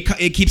 So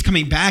it keeps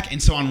coming back.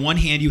 And so on one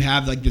hand, you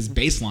have like this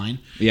baseline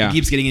Yeah. that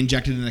keeps getting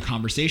injected in the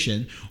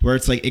conversation where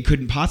it's like it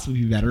couldn't possibly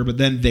be better, but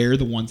then they're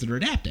the ones that are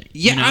adapting.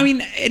 Yeah, you know? I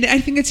mean, and I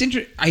think it's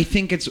I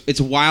think it's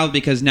wild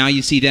because now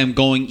you see them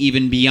going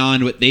even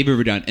beyond what they've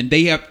ever done, and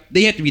they have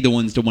to be the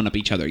ones to one up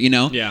each other. You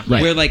know? Yeah.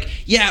 Right. We're like,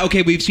 yeah,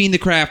 okay, we've seen the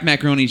Kraft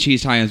macaroni and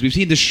cheese tie-ins, we've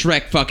seen the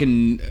Shrek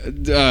fucking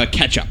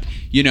ketchup.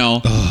 You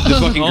know, the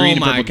fucking green and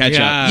my purple ketchup.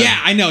 God. Yeah,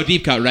 I know,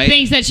 deep cut, right?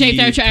 Things that shaped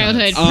our Deep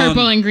childhood. cuts.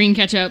 Purple and green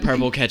ketchup.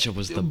 Purple ketchup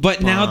was the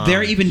But now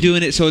they're even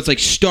doing it so it's like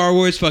Star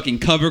Wars fucking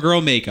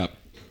CoverGirl makeup.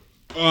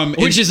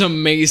 which is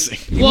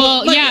amazing.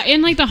 Well, yeah,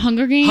 in like the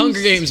Hunger Games.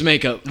 Hunger Games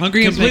makeup. Hunger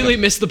Games completely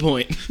makeup. missed the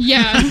point.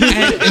 Yeah.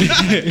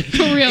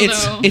 For real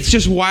though. It's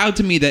just wild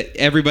to me that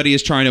everybody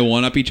is trying to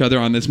one up each other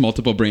on this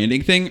multiple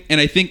branding thing,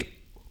 and I think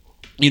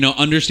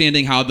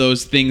understanding how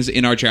those things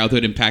in our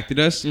childhood impacted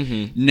us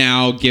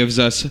now gives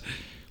us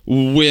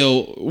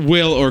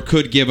will or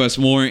could give us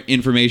more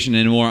information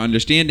and more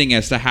understanding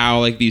as to how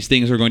like these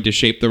things are going to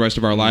shape the rest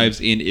of our lives,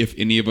 and if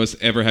any of us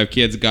ever have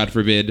kids, God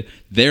forbid,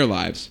 their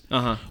lives.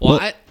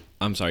 Well,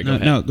 I'm sorry. Go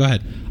ahead. No, go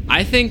ahead.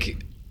 I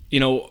think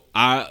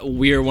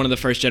we are one of the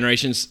first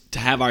generations to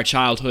have our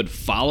childhood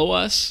follow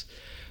us.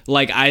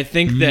 Like I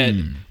think that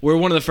we're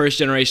one of the first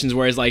generations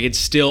where it's like it's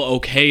still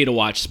okay to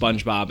watch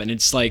SpongeBob, and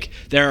it's like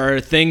there are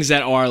things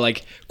that are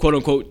like quote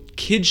unquote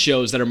kid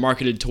shows that are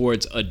marketed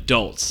towards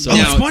adults. So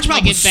Now- SpongeBob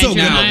Like was so good.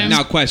 Adventure Now, Time.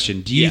 now,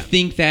 question: do you Yeah.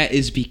 think that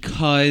is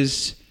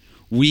because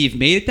we've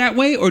made it that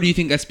way, or do you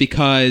think that's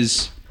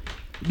because,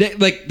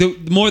 the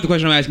more the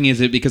question I'm asking is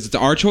it because it's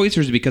our choice,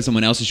 or is it because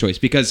someone else's choice?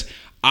 Because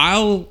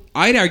I'd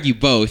argue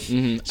both.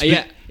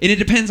 Yeah. and it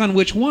depends on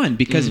which one.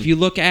 Because if you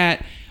look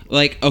at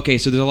okay,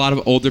 so there's a lot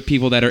of older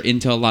people that are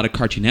into a lot of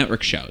Cartoon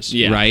Network shows,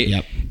 Yeah. right?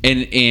 Yep.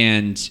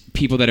 And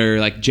people that are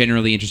like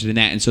generally interested in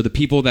that, and so the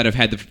people that have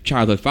had the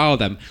childhood follow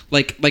them,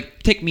 like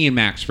take me and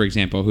Max for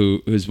example,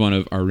 who's one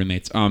of our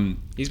roommates.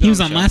 He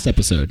was on last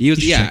episode. He was,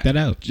 You should yeah. check that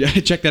out.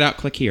 Check that out.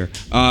 Click here.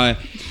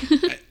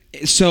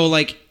 So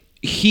like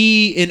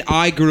he and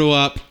I grew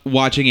up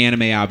watching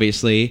anime,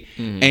 obviously,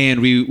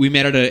 and we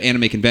met at an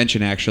anime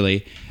convention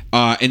actually,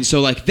 and so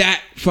like that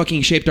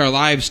fucking shaped our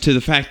lives to the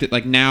fact that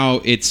like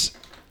now it's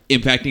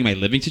impacting my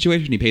living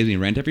situation. He pays me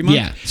rent every month.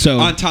 Yeah, so-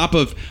 on top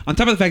of the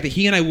fact that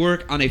he and I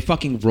work on a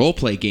fucking role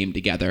play game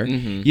together,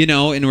 and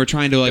we're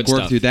trying to like Good work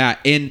stuff. through that,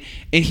 and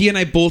he and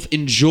I both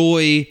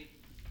enjoy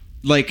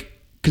like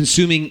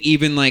consuming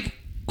even like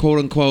quote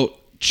unquote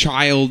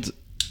child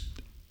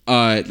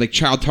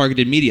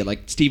targeted media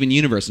like Steven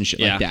Universe and shit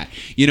Yeah. like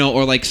that,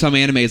 or like some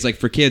animes like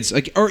for kids,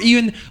 like, or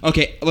even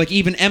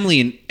even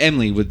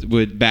Emily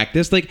would back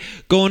this, like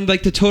going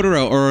like to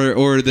Totoro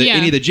or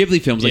any of the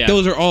Ghibli films, like Yeah.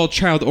 those are all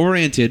child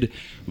oriented,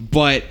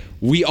 but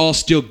we all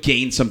still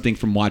gain something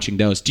from watching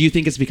those. Do you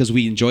think it's because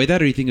we enjoy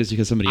that, or do you think it's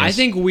because somebody else? I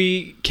think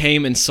we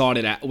came and sought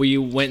it out. We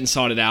went and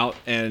sought it out,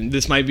 and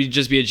this might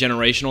just be a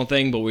generational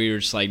thing, but we were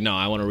just like, no,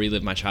 I want to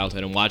relive my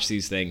childhood and watch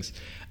these things.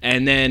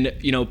 And then,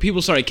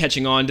 people started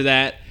catching on to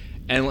that,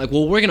 and like,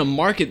 well, we're going to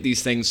market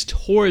these things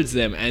towards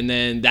them, and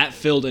then that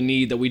filled a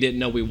need that we didn't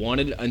know we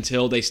wanted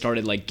until they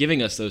started like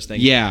giving us those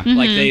things. Yeah.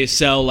 Like they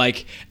sell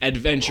like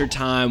Adventure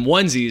Time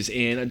onesies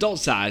in adult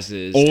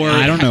sizes. Or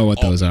I don't know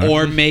what those are.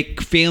 Or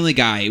make Family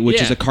Guy, which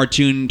Yeah. is a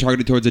cartoon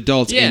targeted towards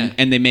adults, Yeah.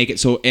 and they make it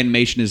so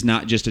animation is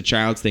not just a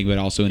child's thing, but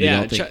also an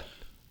adult thing.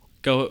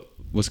 Go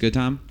What's good,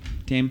 Tom?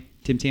 Tim,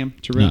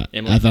 No,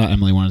 Emily? I thought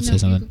Emily wanted to say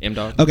something.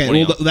 M-Dog. Okay, What do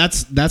well, y'all-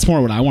 that's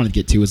more what I wanted to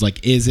get to is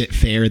like, is it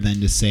fair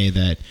then to say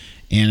that,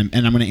 and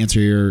I'm going to answer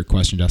your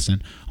question,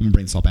 Dustin. I'm going to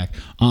bring this all back.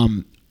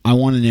 I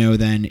want to know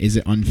then, is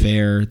it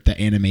unfair that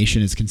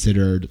animation is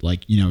considered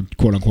like,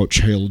 quote unquote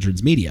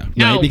children's media, right?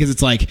 No. Because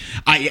it's like,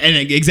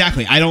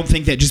 exactly. I don't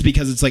think that just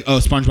because it's like, oh,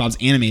 SpongeBob's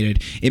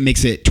animated, it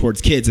makes it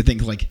towards kids. I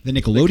think like the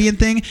Nickelodeon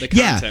thing, the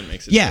yeah, content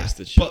makes it yeah. towards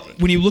the But children.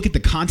 when you look at the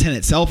content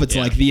itself, it's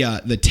Yeah. like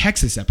the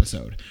Texas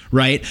episode,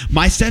 right?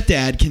 My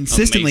stepdad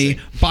consistently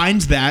Amazing.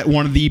 finds that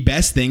one of the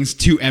best things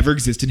to ever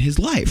exist in his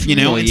life,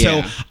 Well, and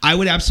yeah. so I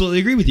would absolutely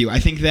agree with you. I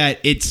think that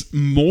it's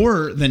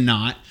more than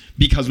not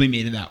because we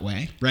made it that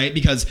way, right?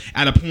 Because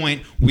at a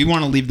point we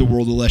want to leave the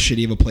world a less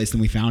shitty of a place than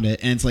we found it,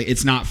 and it's like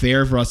it's not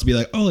fair for us to be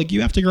like, oh, like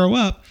you have to grow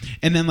up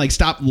and then like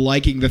stop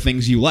liking the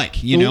things you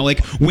like, you know,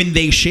 like when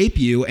they shape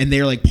you and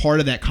they're like part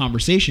of that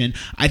conversation.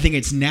 I think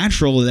it's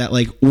natural that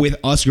like with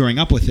us growing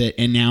up with it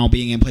and now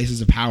being in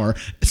places of power,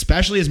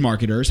 especially as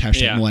marketers,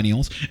 hashtag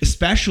millennials,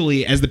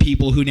 especially as the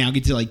people who now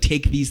get to like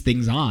take these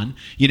things on,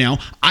 you know,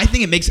 I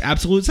think it makes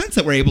absolute sense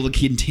that we're able to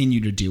continue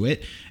to do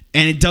it.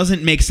 And it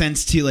doesn't make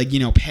sense to like, you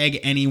know, peg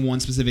any one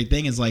specific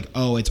thing as like,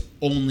 oh, it's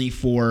only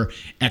for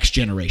X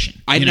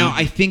generation.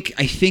 I think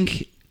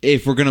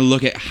if we're gonna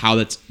look at how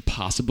that's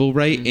possible,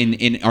 right,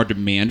 in our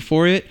demand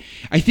for it,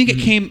 I think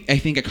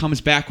it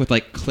comes back with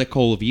like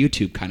clickhole of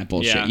YouTube kind of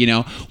bullshit, you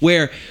know,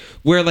 where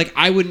like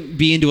I wouldn't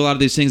be into a lot of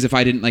these things if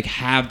I didn't like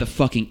have the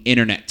fucking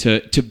internet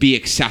to be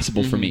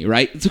accessible for me,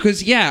 right? It's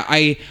because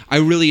I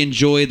really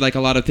enjoyed like a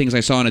lot of things I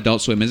saw on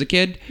Adult Swim as a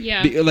kid.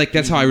 Yeah. Like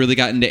that's how I really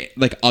got into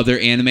like other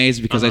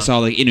animes because I saw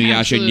like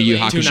Inuyasha and Yu Yu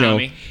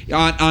Hakusho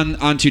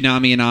on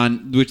Toonami and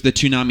on which the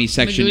Toonami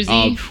section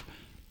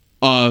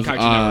of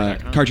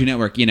Cartoon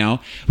Network, you know.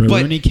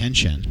 Rurouni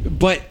Kenshin.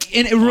 But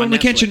in Rurouni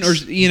Kenshin, or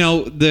you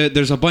know,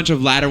 there's a bunch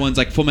of latter ones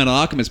like Full Metal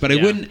Alchemist, but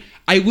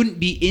I wouldn't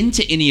be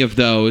into any of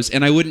those,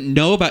 and I wouldn't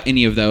know about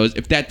any of those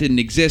if that didn't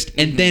exist.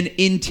 And then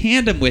in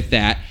tandem with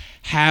that,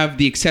 have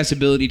the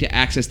accessibility to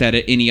access that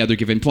at any other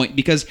given point.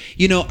 Because,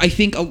 you know, I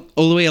think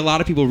the way a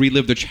lot of people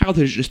relive their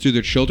childhood is just through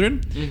their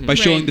children, by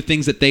showing the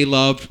things that they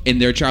loved in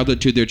their childhood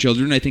to their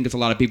children. I think it's a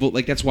lot of people,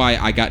 like that's why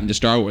I got into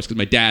Star Wars, because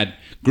my dad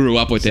grew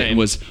up with it and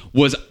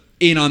was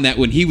in on that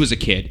when he was a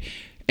kid.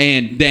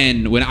 And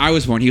then when I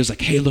was born, he was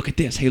like, hey, look at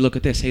this, hey, look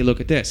at this, hey, look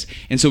at this.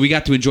 And so we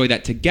got to enjoy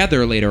that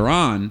together later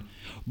on.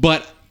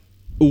 But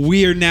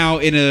we're now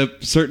in a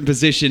certain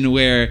position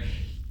where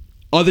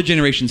other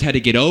generations had to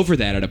get over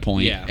that at a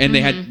point, and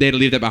they had to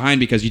leave that behind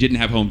because you didn't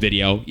have home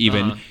video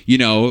even. You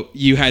know,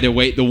 you had to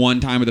wait the one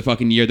time of the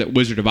fucking year that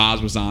Wizard of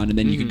Oz was on, and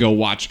then you could go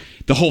watch,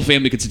 the whole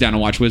family could sit down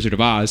and watch Wizard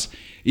of Oz,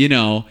 you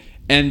know.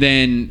 And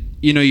then,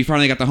 you know, you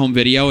finally got the home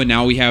video, and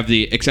now we have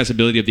the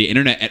accessibility of the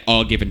internet at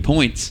all given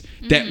points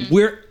that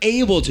we're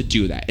able to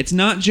do that. It's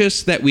not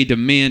just that we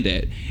demand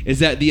it,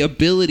 it's that the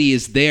ability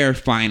is there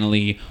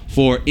finally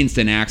for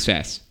instant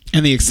access.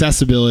 And the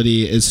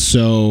accessibility is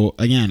so,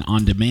 again,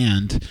 on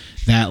demand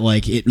that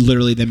like it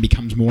literally then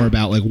becomes more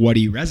about like what do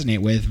you resonate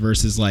with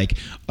versus like,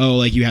 oh,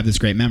 like you have this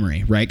great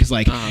memory, right? Because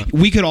like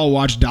we could all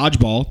watch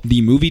Dodgeball,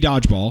 the movie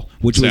Dodgeball,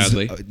 which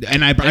Sadly. was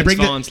and I bring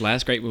Vaughn's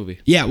last great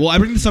movie. Yeah, well, I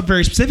bring this up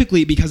very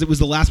specifically because it was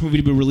the last movie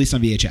to be released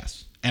on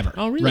VHS ever.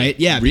 Oh, really? Right?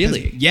 Yeah.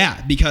 Really?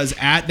 Because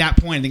at that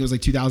point, I think it was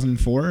like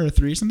 2004 or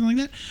 3 or something like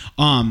that.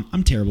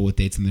 I'm terrible with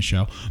dates in the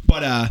show,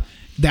 but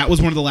that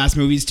was one of the last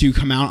movies to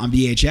come out on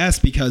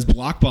VHS because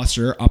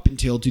Blockbuster, up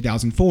until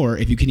 2004,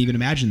 if you can even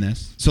imagine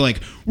this. So,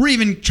 like, we're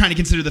even trying to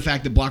consider the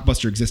fact that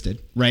Blockbuster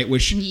existed, right?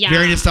 Which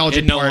very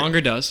nostalgic It no part.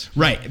 longer does.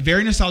 Right.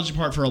 Very nostalgic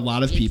part for a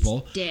lot of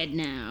people. It's dead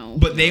now.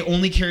 But they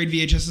only carried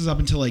VHSs up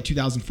until like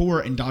 2004,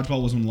 and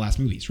Dodgeball was one of the last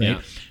movies, right?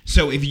 Yeah.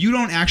 So if you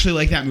don't actually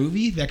like that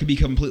movie, that could be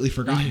completely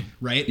forgotten,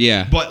 right?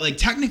 Yeah. But like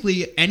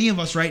technically, any of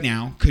us right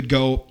now could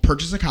go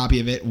purchase a copy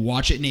of it,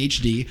 watch it in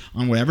HD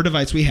on whatever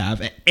device we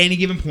have at any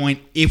given point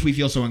if we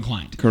feel so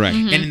inclined. Correct.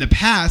 And in the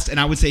past, and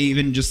I would say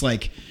even just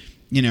like,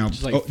 you know,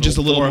 just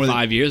a little 4 more or than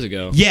 5 years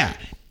ago. Yeah.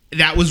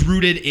 That was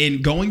rooted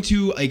in going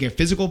to like a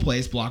physical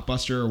place,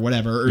 Blockbuster or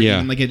whatever, or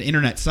even like an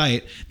internet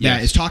site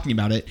that is talking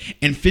about it,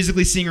 and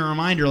physically seeing a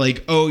reminder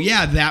like, oh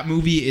yeah, that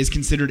movie is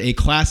considered a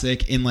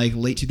classic in like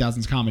late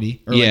 2000s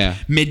comedy or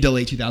like mid to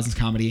late 2000s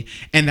comedy,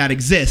 and that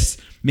exists.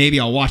 Maybe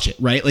I'll watch it,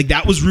 right? Like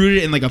that was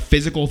rooted in like a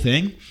physical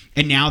thing,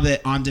 and now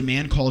that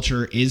on-demand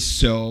culture is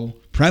so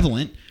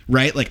prevalent,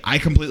 right? Like I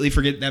completely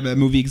forget that a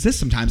movie exists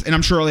sometimes, and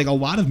I'm sure like a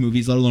lot of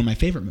movies, let alone my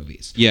favorite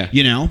movies. Yeah,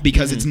 you know,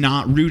 because it's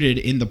not rooted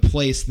in the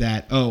place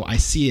that I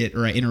see it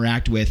or I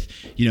interact with,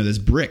 you know, this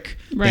brick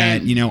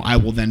that you know I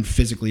will then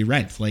physically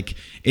rent. Like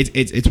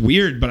it's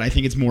weird, but I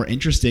think it's more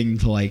interesting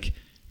to like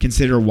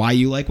consider why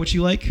you like what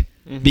you like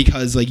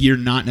because like you're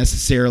not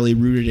necessarily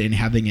rooted in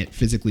having it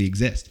physically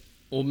exist.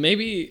 Well,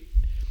 maybe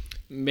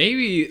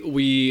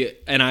we,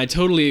 and I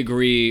totally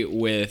agree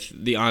with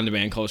the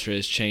on-demand culture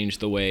has changed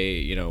the way,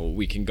 you know,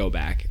 we can go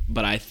back.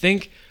 But I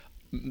think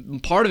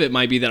part of it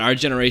might be that our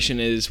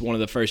generation is one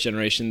of the first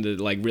generation that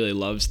like really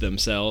loves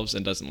themselves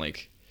and doesn't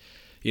like,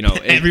 you know,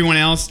 everyone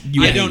else.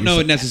 I don't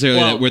know necessarily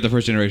that we're the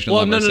first generation to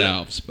love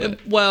ourselves. But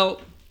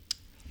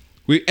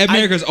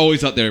America's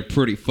always out there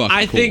pretty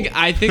fucking cool.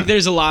 I think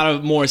there's a lot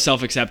of more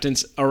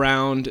self-acceptance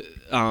around.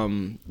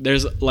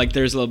 There's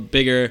a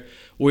bigger.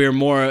 We're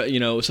more, you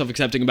know,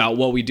 self-accepting about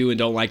what we do and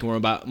don't like, and we're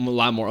a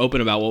lot more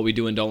open about what we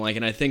do and don't like.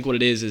 And I think what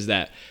it is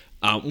that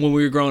when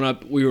we were growing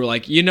up, we were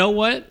like, you know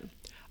what?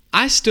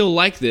 I still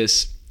like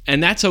this,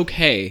 and that's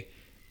okay.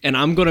 And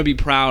I'm going to be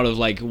proud of,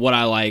 like, what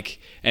I like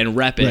and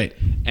rep it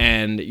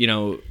and, you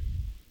know,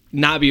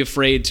 not be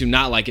afraid to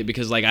not like it.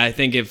 Because, like, I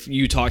think if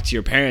you talk to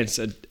your parents,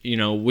 you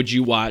know, would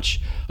you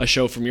watch a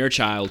show from your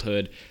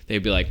childhood?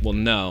 They'd be like, well,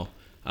 no.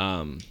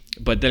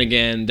 But then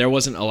again, there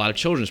wasn't a lot of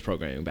children's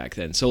programming back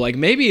then. So like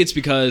maybe it's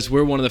because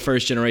we're one of the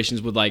first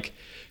generations with like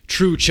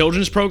true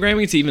children's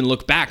programming to even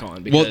look back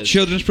on. Because, Well,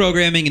 children's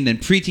programming and then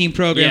preteen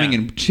programming Yeah.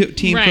 and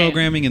teen Right.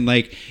 programming and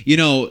like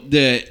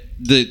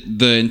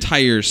the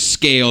entire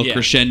scale Yeah.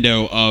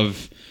 crescendo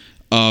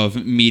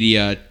of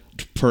media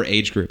per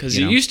age group. because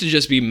you it know? used to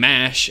just be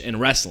MASH and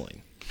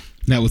wrestling.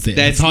 That was it.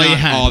 That's all not you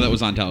had. all that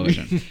was on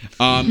television.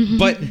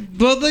 But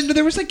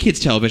there was like kids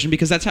television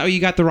because that's how you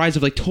got the rise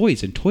of like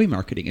toys and toy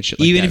marketing and shit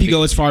like Even that. if you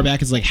go as far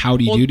back as like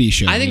Howdy Doody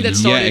show. I think you that know?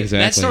 started. Yeah,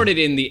 exactly. That started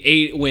in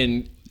the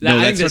No,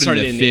 I that think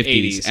started in the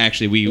 50s. 80s.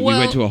 Actually, we Well-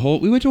 went to a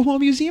whole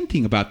museum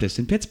thing about this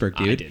in Pittsburgh,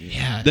 dude. I didn't.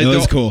 Yeah, that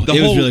was cool. The It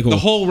was whole, really cool. The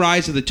whole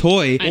rise of the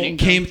toy didn't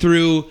came go.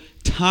 through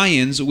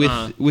tie-ins with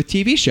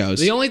TV shows.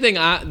 The only thing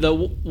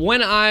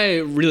when I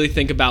really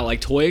think about like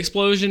toy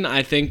explosion,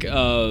 I think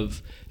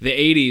of the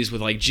 80s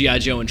with like G.I.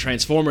 Joe and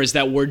Transformers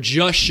that were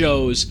just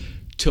shows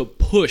to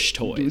push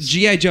toys.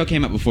 G.I. Joe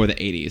came out before the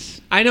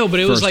 80s. I know, but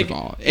it was First like of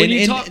all, when and, you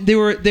and talk.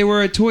 they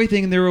were a toy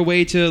thing, and they were a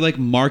way to like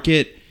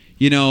market.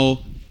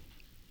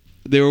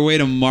 They were a way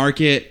to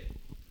market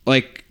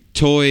like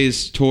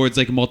toys towards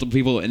like multiple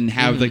people and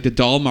have like the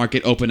doll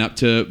market open up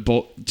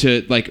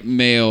to like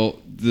male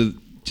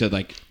to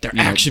like They're you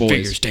know, action boys.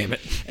 figures, damn it.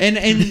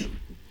 and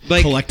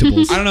like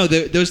Collectibles. I don't know.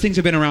 Those things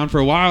have been around for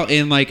a while,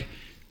 and like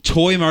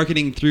toy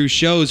marketing through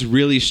shows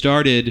really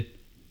started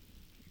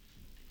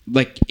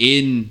like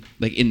in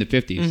the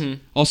 50s.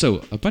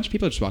 Also, a bunch of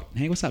people just walked.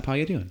 Hey, what's up? How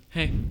you doing?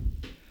 Hey,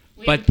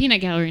 We But- have a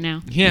peanut gallery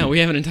now. yeah, we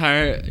have an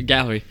entire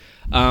gallery.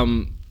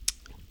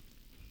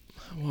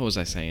 What was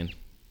I saying?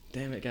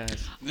 Damn it,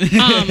 guys.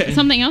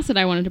 Something else that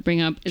I wanted to bring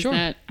up is Sure.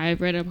 that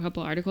I've read a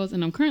couple articles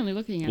and I'm currently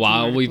looking at some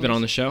While we've been articles.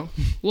 on the show,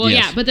 Well,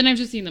 Yes. yeah, but then I've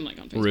just seen them like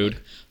on Facebook. Rude.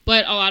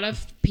 But a lot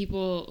of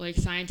people like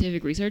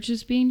scientific research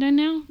is being done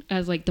now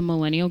as like the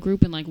millennial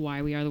group and like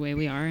why we are the way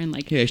we are and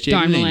like Hashtag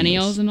darn millennials.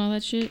 millennials and all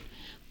that shit.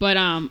 But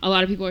a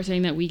lot of people are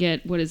saying that we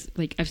get what is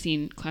like I've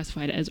seen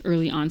classified as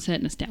early onset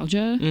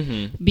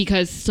nostalgia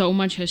because so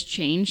much has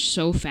changed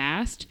so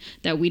fast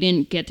that we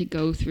didn't get to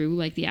go through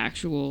like the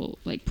actual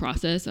like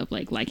process of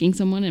like liking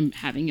someone and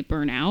having it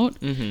burn out.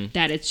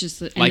 That it's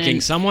just and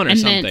Liking someone or and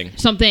then something?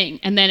 something,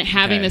 and then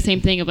having Okay. the same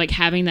thing of like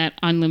having that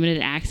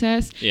unlimited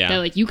access. Yeah. That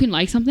like you can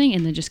like something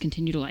and then just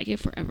continue to like it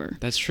forever.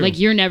 That's true. Like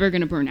you're never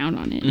gonna burn out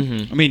on it.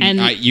 I mean, And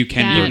you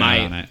can that- burn out might.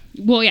 on it,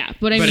 Well, yeah,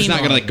 but I but mean, it's not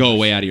gonna like go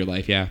away out of your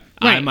life. Yeah.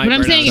 I right. might But I'm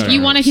burn saying out if you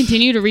on want to it.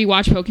 continue to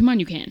rewatch Pokemon,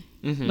 you can.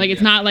 Like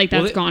it's not like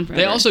that's Well, gone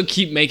forever. They also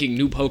keep making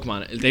new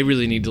Pokemon. They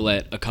really need to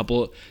let a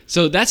couple.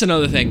 So that's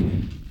another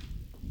thing.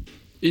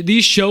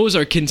 These shows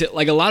are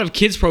like a lot of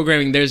kids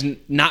programming. There's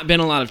not been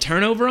a lot of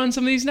turnover on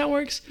some of these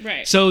networks.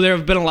 Right. So there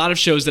have been a lot of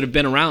shows that have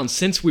been around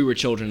since we were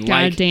children.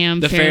 like Goddamn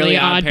the Fairly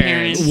Odd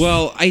Parents.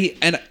 Well, I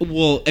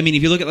mean,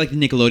 if you look at like the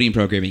Nickelodeon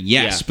programming,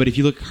 yes, Yeah. but if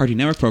you look at Cartoon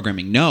Network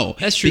programming, no,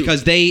 That's true.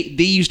 because they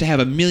used to have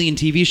a million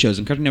TV shows,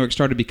 and Cartoon Network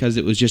started because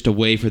it was just a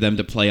way for them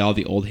to play all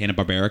the old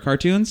Hanna-Barbera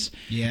cartoons.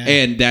 Yeah.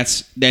 and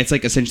that's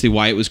like essentially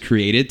why it was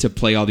created, to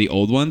play all the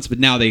old ones. But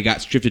now they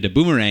got shifted to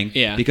Boomerang,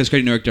 Yeah. because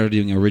Cartoon Network started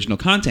doing original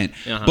content.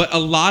 Uh-huh. But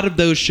a lot of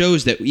those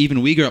shows that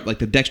even we grew up, like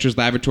the Dexter's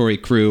Laboratory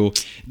crew,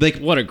 like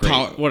What a great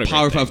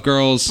Powerpuff thing.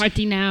 Girls.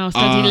 Party now,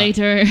 study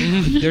later.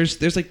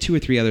 There's like 2 or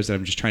 3 others that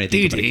I'm just trying to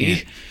think of, but I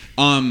DD.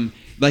 can't.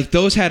 Like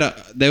those had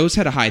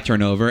a high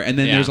turnover, and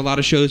then Yeah. there's a lot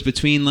of shows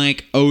between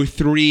like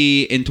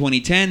 2003 and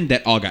 2010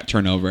 that all got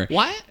turnover.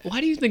 Why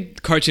do you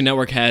think Cartoon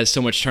Network has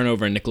so much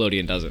turnover and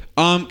Nickelodeon doesn't?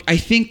 I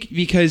think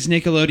because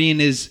Nickelodeon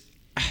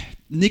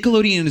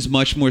is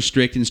much more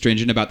strict and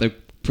stringent about the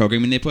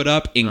programming they put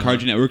up, and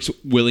Cartoon Network's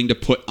willing to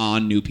put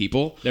on new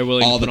people. They're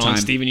willing all to put the time.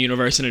 on Steven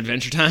Universe and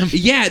Adventure Time.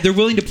 Yeah, they're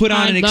willing to put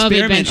on I and love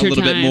experiment a Adventure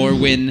little bit Time. more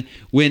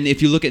when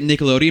if you look at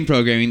Nickelodeon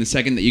programming, the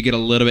second that you get a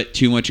little bit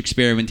too much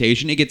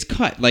experimentation, it gets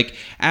cut. Like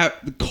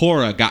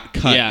Korra got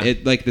cut. Yeah.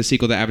 Like the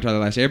sequel to Avatar: The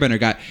Last Airbender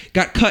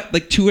got cut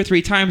like 2 or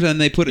 3 times, and then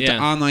they put it to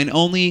Yeah. online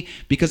only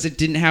because it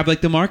didn't have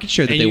like the market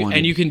share that they wanted.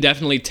 And you can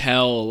definitely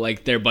tell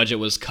like their budget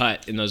was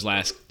cut in those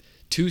last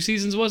 2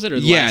 seasons, was it? Or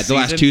the last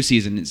season? 2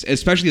 seasons,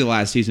 especially the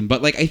last season.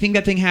 But like I think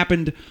that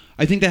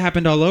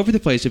happened all over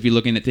the place. If you're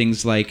looking at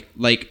things like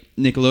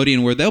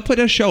Nickelodeon, where they'll put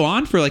a show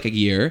on for like a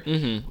year,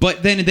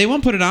 but then they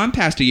won't put it on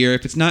past a year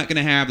if it's not going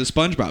to have the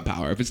SpongeBob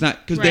power. If it's not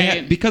because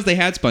Right. because they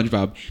had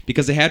SpongeBob,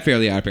 because they had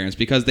Fairly Odd Parents,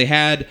 because they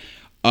had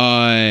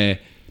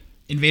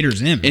Invader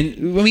Zim. and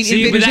I mean,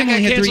 See, but Invader that Zim only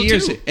got had 3 canceled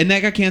years, too. and that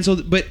got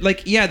canceled. But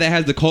like, yeah, that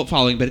has the cult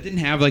following, but it didn't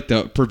have like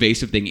the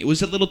pervasive thing. It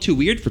was a little too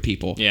weird for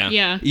people. Yeah.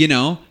 Yeah. You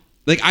know,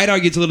 like I'd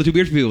argue it's a little too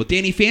weird for people.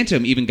 Danny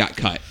Phantom even got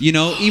cut. You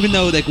know, even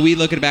though like we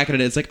look at it back at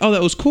it, it's like, oh,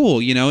 that was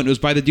cool. You know, and it was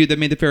by the dude that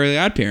made the Fairly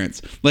Odd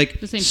Parents. Like,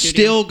 The same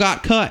studio. still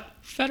got cut,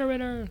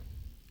 Federator.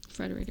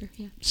 Frederator,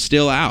 yeah.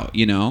 still out.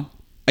 You know,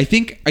 I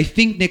think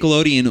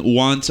Nickelodeon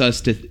wants us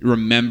to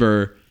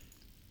remember.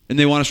 And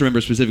they want us to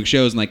remember specific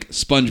shows like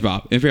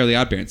SpongeBob and Fairly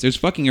Odd Parents. There's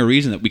fucking a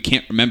reason that we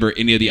can't remember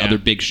any of the Yeah. other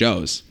big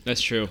shows. That's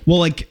true. Well,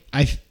 like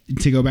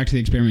to go back to the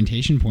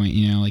experimentation point,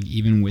 you know, like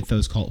even with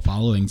those cult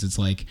followings, it's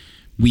like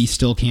we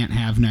still can't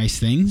have nice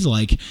things.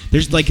 Like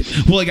there's like,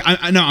 well, like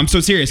I know I'm so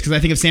serious because I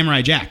think of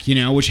Samurai Jack, you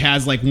know, which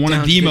has like one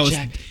of the most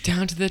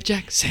down to the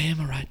Jack,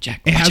 Samurai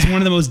Jack. It has one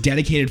of the most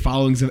dedicated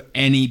followings of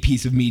any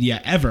piece of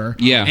media ever.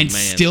 Yeah, and man.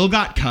 still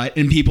got cut,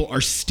 and people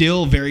are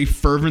still very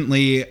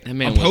fervently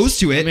opposed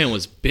to it. That man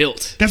was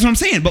built. That's what I'm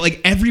saying. But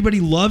like everybody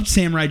loved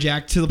Samurai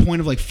Jack to the point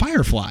of like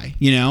Firefly,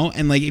 you know.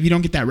 And like if you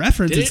don't get that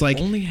reference, Did it's it like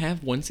only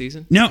have one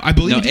season? no, I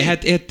believe No,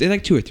 it did. it had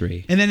like 2 or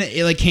 3. And then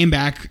it like came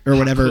back or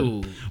whatever.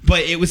 cool.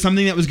 But it was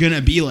something that was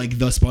gonna be like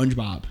the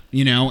SpongeBob,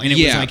 you know. And it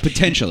was Yeah, like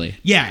potentially.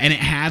 yeah, and it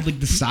had like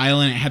the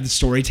style and it had the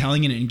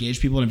storytelling and it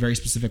engaged people in a very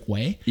specific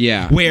way.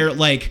 Yeah. Where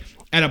like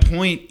at a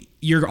point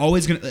you're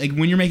always gonna like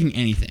when you're making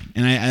anything,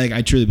 and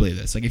I truly believe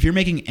this. Like if you're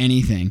making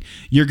anything,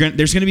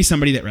 there's gonna be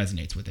somebody that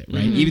resonates with it,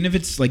 right? Mm-hmm. Even if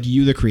it's like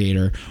you, the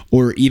creator,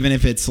 or even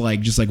if it's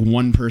like just like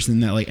one person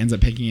that like ends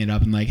up picking it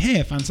up and like, hey,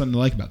 I found something to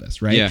like about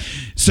this, right? Yeah.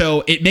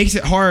 So it makes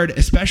it hard,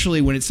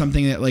 especially when it's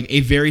something that like a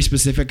very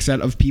specific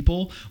set of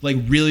people like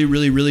really,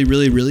 really, really,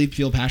 really, really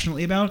feel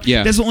passionately about.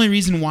 Yeah. That's the only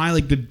reason why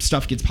like the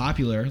stuff gets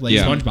popular, like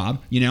Yeah. SpongeBob.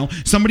 You know,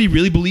 somebody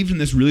really believed in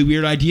this really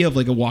weird idea of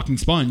like a walking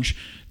sponge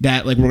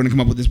that like we're gonna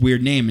come up with this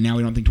weird name, and now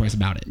we don't think twice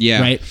about it.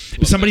 Yeah. Right.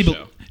 Love Somebody. that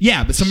show.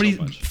 Yeah, but somebody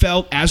So much.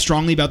 felt as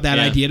strongly about that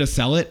Yeah. idea to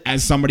sell it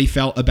as somebody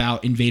felt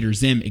about Invader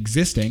Zim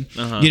existing.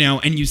 Uh-huh. You know,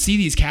 and you see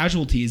these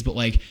casualties, but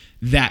like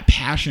that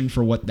passion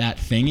for what that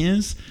thing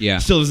is Yeah.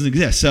 still doesn't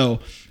exist. So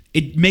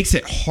it makes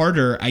it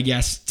harder, I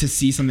guess, to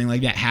see something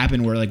like that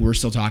happen where like we're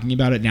still talking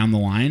about it down the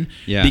line.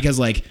 Yeah. Because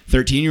like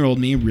 13-year-old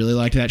me really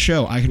liked that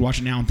show. I could watch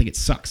it now and think it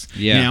sucks.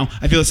 Yeah. You know,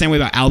 I feel the same way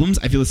about albums.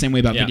 I feel the same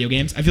way about Yeah. video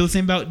games. I feel the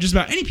same about just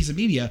about any piece of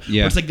media.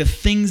 Yeah. Where it's like the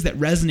things that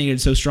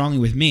resonated so strongly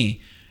with me.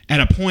 At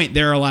a point,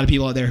 there are a lot of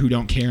people out there who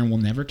don't care and will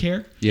never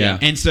care. Yeah.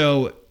 And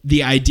so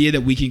the idea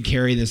that we can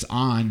carry this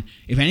on,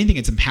 if anything,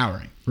 it's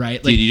empowering,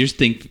 right? Like Dude,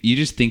 you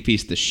just think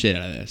piece the shit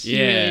out of this.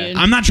 Yeah.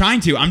 I'm not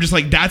trying to. I'm just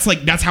like that's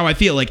how I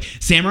feel. Like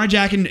Samurai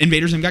Jack and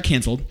Invader Zim got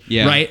canceled,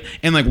 Yeah. right?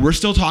 And like we're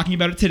still talking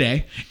about it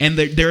today. And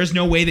there is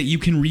no way that you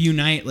can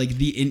reunite like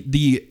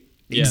the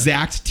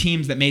exact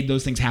teams that made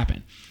those things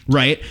happen,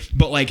 right?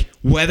 But like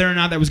whether or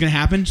not that was going to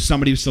happen,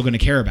 somebody was still going to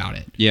care about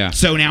it. Yeah.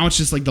 So now it's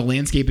just like the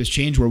landscape has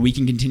changed where we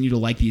can continue to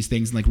like these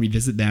things and like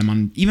revisit them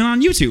on even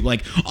on YouTube.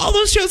 Like all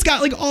those shows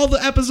got like all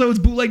the episodes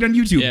bootlegged on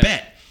YouTube. Yeah.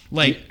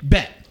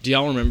 Bet. Do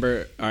y'all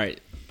remember? All right.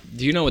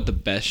 Do you know what the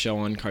best show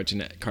on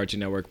Cartoon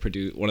Network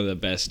produced? One of the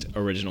best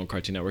original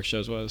Cartoon Network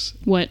shows was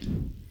What?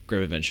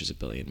 Grim Adventures of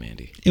Billy and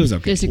Mandy. It was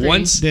okay. Disagree.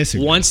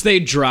 Disagree. Once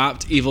they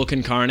dropped Evil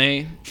Con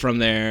Carne from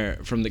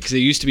because it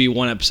used to be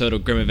one episode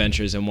of Grim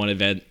Adventures and one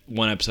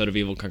episode of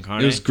Evil Con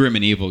Carne. It was Grim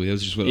and Evil. It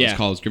was just what it was Yeah.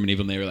 called. It was Grim and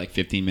Evil, and they were like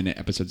 15-minute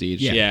episodes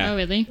each. Yeah. Oh,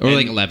 really? Or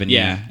like 11,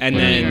 yeah. And I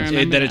don't even then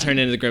remember it that. turned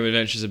into the Grim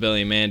Adventures of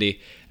Billy and Mandy.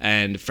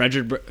 And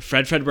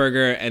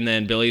Fredberger and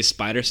then Billy's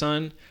Spider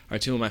Son are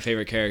two of my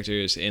favorite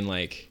characters in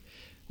like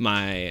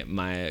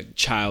my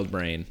child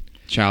brain.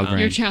 Child brain.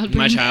 Your child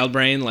My brain? child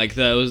brain, like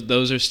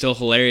those are still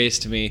hilarious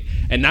to me,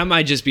 and that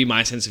might just be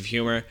my sense of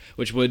humor,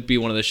 which would be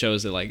one of the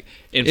shows that like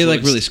It like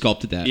influenced- really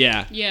sculpted that.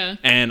 yeah, Yeah.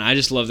 and I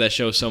just love that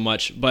show so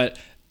much. But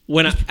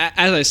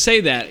as I say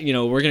that, you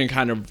know, we're gonna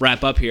kind of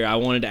wrap up here. I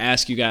wanted to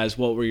ask you guys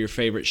what were your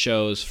favorite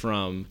shows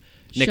from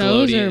Shows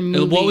Nickelodeon? or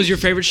What was movies? your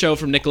favorite show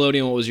from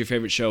Nickelodeon? What was your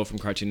favorite show from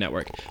Cartoon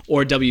Network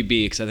or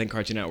WB? Because I think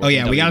Cartoon Network. Oh,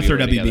 yeah, and we gotta throw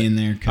were WB together. in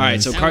there, All right,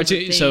 so 'cause- That was a Cartoon.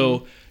 thing.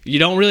 So you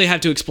don't really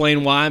have to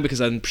explain why because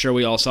I'm sure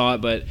we all saw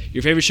it. But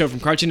your favorite show from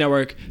Cartoon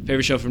Network,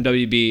 favorite show from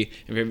WB,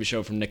 and favorite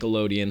show from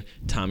Nickelodeon.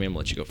 Tommy, I'm gonna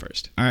let you go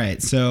first. All right,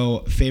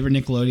 so favorite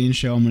Nickelodeon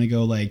show, I'm gonna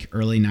go like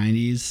early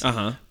 '90s.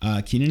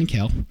 Kenan and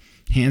Kel,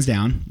 hands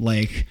down.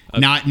 Like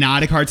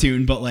not a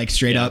cartoon, but like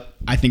straight Yeah. up,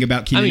 I think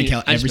about Kenan and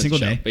Kel I just every meant single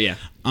the show, day. But yeah.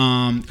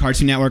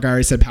 Cartoon Network, I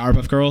already said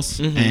Powerpuff Girls,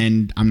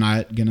 and I'm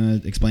not gonna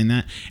explain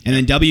that. And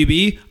then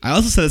WB, I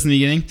also said this in the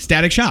beginning,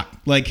 Static Shock.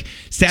 Like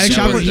Static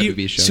Shock was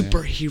WB show, yeah.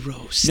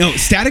 Superheroes. no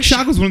Static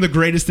Shock was one of the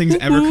greatest things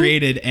ever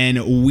created,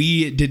 and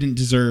we didn't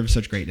deserve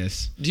such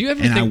greatness. Do you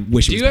ever And I think?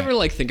 wish it Do was you ever back.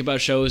 like think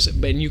about shows,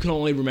 and you can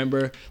only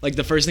remember like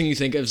the first thing you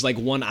think of is like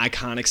one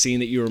iconic scene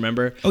that you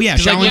remember? Oh yeah,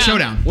 'Cause, like, Shaolin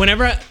Showdown.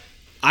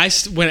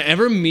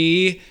 Whenever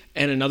me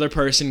and another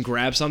person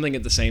grab something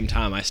at the same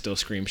time, I still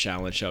scream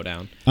Shaolin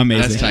Showdown.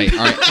 Amazing. That's tight.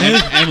 All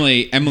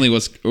right, Emily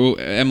was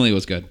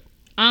good.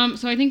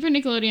 So I think for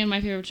Nickelodeon,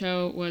 my favorite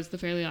show was The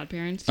Fairly Odd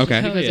Parents.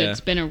 Okay. Just because Hell yeah.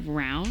 it's been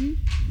around,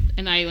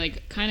 and I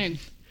like kind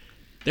of.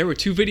 There were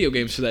 2 video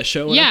games for that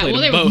show. And I Yeah, played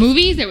well, them there both. was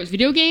movies, there was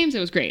video games, it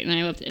was great, and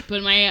I loved it.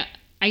 But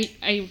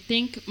I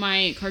think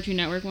my Cartoon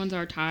Network ones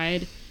are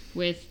tied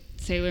with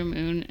Sailor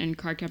Moon and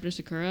Cardcaptor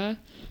Sakura.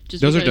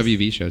 Just Those are because-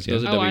 WB shows, yeah.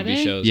 Those are Oh, are WB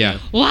they? shows. Yeah.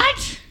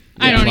 What?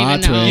 I don't Plot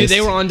even know. twist. Yeah,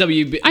 they were on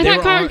WB. I thought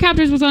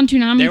Cardcaptors was on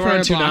Toonami They for were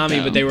on a block, Toonami,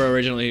 though. but they were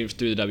originally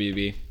through the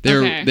WB. They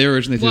were Okay. they were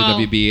originally through Well-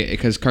 the WB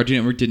because Cartoon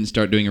Network didn't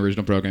start doing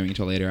original programming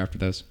until later after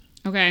those.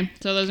 Okay,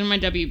 so those are my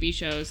WB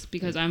shows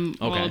because I'm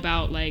Okay. all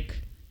about like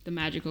the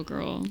magical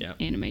girl Yeah.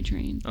 anime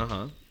train. Uh huh.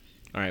 All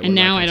right. And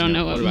now I don't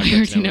know what my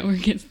Cartoon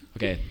Network is.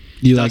 Okay.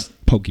 You Dust-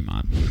 like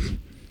Pokemon?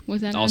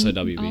 Was that Also on-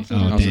 WB. Also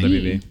Oh, Also dang.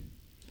 WB.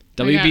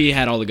 WB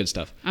had all the good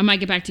stuff. I might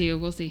get back to you.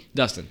 We'll see.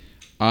 Dustin.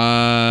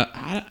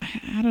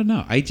 I don't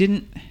know. I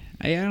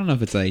don't know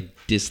if it's I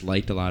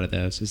disliked a lot of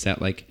those. Is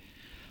that like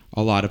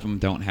a lot of them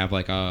don't have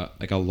like a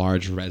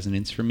large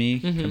resonance for me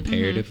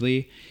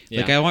comparatively.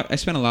 Like I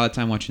spent a lot of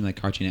time watching like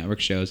Cartoon Network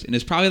shows, and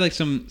it's probably like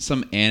some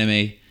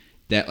anime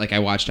that like I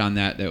watched on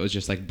that was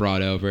just like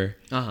brought over.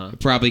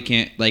 Probably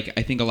can't like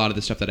I think a lot of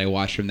the stuff that I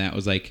watched from that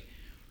was like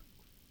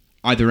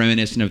either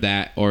reminiscent of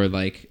that or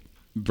like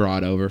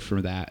brought over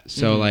from that.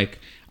 So like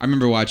I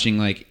remember watching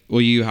like Yu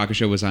Yu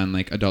Hakusho was on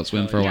like Adult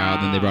Swim for a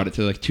while, then they brought it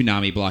to like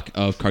Toonami block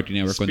of Cartoon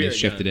Network when they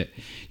shifted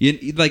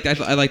it. Like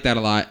I like that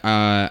a lot.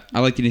 I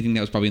liked anything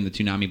that was probably in the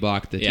Toonami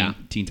block, the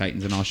Teen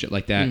Titans and all shit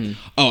like that.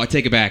 Oh, I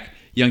take it back.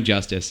 Young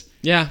Justice.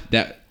 Yeah.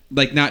 That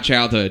like not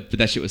childhood, but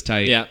that shit was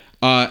tight. Yeah.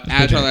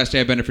 Avatar: Last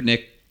Airbender for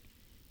Nick.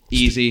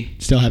 Easy.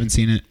 Still haven't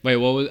seen it. Wait,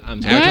 what was?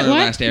 I'm sorry. Avatar: What?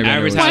 Last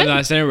Airbender. Avatar: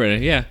 Last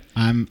Airbender. Yeah.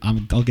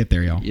 I'll get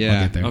there, y'all. Yeah.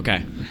 I'll get there.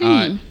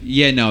 Okay.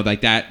 Yeah, no,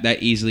 like that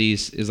easily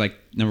is like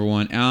number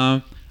one.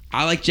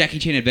 I like Jackie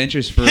Chan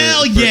Adventures for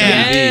Hell for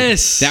yeah! WB.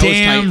 Yes! That was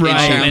Damn tight. right.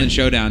 And Shaolin Man.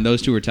 Showdown,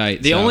 those two were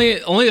tight. The so.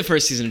 only the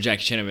first season of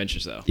Jackie Chan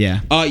Adventures though. Yeah.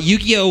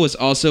 Yu-Gi-Oh was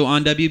also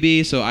on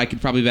WB, so I could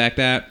probably back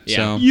that. Yeah.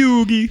 So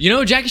Yugi. You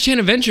know, Jackie Chan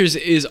Adventures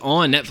is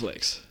on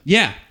Netflix.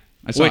 yeah,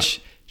 I saw Which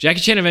it. Jackie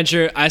Chan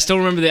Adventure, I still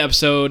remember the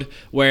episode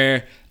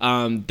where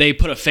they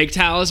put a fake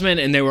talisman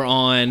and they were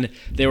on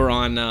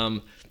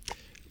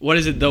what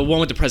is it? The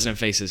one with the president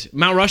faces,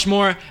 Mount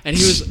Rushmore, and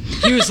he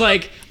was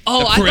like,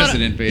 oh, The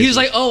president he was faces.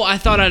 like, oh, I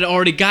thought I'd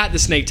already got the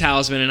snake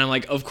talisman, and I'm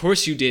like, of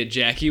course you did,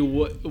 Jackie.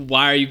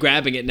 Why are you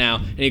grabbing it now?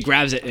 And he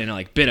grabs it and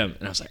like bit him,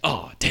 and I was like,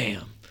 oh,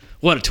 damn,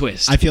 what a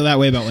twist. I feel that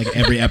way about like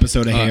every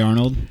episode of Hey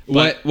Arnold.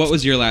 What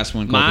was your last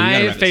one? Colby? We gotta My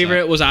wrap this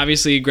favorite up. was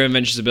obviously Grim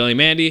Adventures of Billy and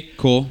Mandy.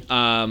 Cool.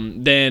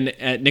 Then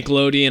at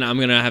Nickelodeon, I'm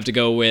gonna have to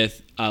go with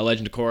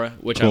Legend of Korra,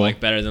 which I Cool. like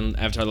better than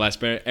Avatar: The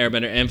Last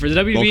Airbender. And for the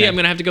WB, Okay. I'm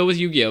gonna have to go with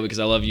Yu-Gi-Oh because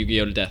I love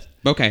Yu-Gi-Oh to death.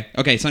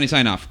 Okay, Sonny,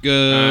 sign off. Go,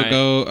 All right.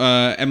 go.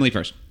 Emily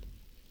first.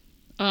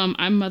 I'm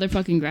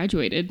motherfucking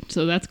graduated,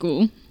 so that's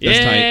cool. That's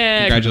tight. Yeah,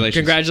 Congratulations.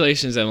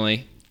 Congratulations,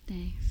 Emily.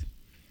 Thanks.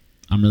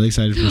 I'm really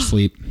excited for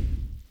sleep.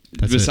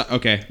 That's it.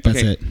 Okay. That's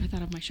okay. it. I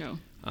thought of my show.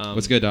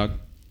 What's good, dog?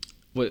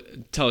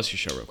 Tell us your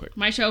show real quick.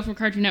 My show from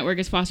Cartoon Network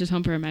is Foster's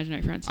Home for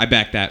Imaginary Friends. I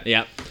back that.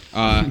 Yeah.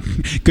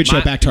 Good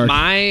show, back to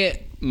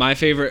My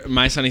favorite,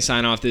 my sunny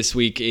sign off this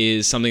week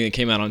is something that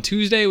came out on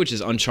Tuesday, which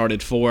is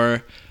Uncharted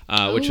 4,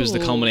 which was the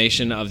Oh.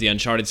 culmination of the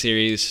Uncharted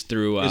series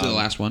through. Is it the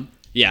last one?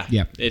 Yeah,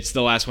 Yeah. It's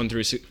the last one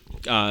through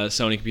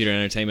Sony Computer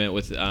Entertainment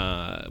with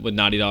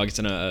Naughty Dog. It's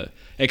an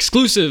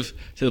exclusive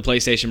to the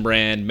PlayStation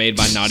brand, made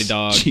by Naughty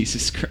Dog.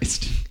 Jesus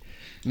Christ.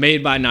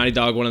 Made by Naughty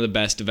Dog, one of the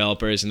best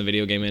developers in the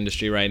video game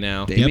industry right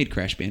now. They Yep. made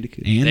Crash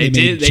Bandicoot. And They made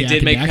did Jack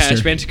and make Daxter.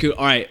 Crash Bandicoot.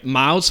 All right,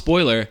 mild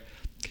spoiler.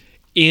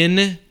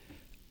 In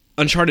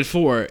Uncharted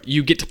 4,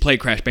 you get to play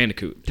Crash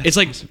Bandicoot. It's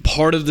like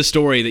part of the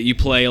story that you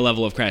play a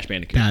level of Crash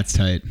Bandicoot. That's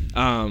tight.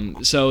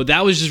 So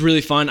that was just really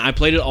fun. I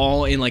played it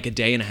all in like a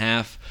day and a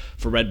half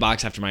for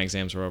Redbox after my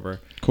exams were over.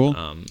 Cool.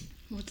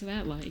 What's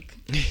that like?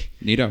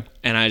 Neato.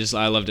 And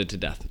I loved it to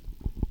death.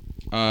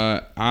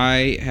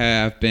 I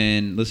have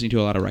been listening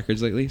to a lot of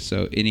records lately,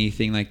 so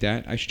anything like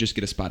that, I should just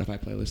get a Spotify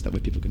playlist. That way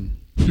people can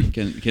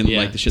Yeah.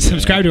 like the shit. that I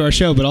Subscribe like. to our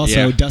show, but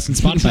also Yeah. Dustin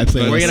Spotify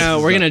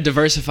playlist. We're gonna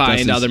diversify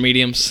into Dustin's- other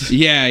mediums.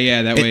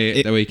 Yeah. That way,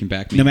 It- that way you can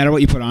back me. No matter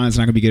what you put on, it's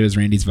not going to be good as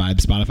Randy's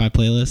Vibe Spotify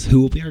playlist. Who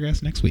will be our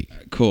guest next week?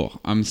 Cool.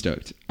 I'm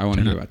stoked. I want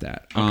to Turn hear up.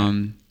 about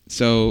that.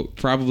 So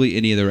probably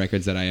any of the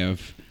records that I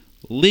have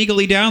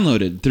legally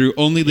downloaded through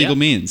only legal Yeah.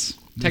 means.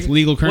 It's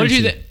legal What did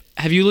you currency.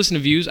 have you listened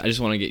to Views? I just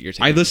want to get your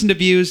take. I listened to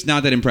Views,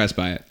 not that impressed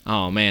by it.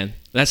 Oh man,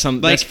 that's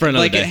Like, for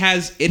another like day.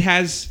 it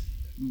has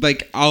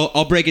like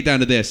I'll break it down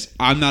to this.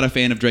 I'm not a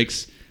fan of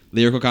Drake's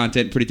lyrical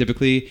content. Pretty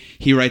typically,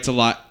 he writes a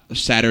lot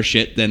sadder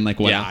shit than like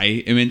what Yeah.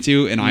 I am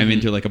into, and I'm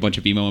into like a bunch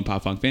of emo and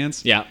pop funk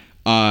fans. Yeah.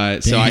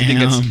 So I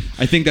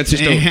think that's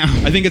just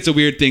Damn. I think it's a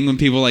weird thing when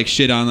people like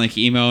shit on like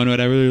emo and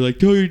whatever. They're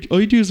like, oh,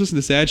 all you do is listen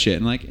to sad shit,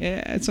 and like,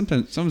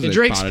 sometimes it's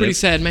Drake's a positive. pretty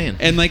sad man.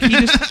 And like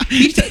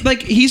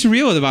he's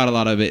real about a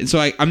lot of it. And so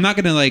I'm not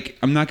gonna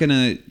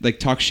like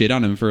talk shit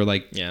on him for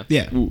like Yeah.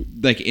 Yeah.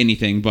 like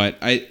anything. But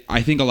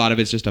I think a lot of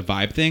it's just a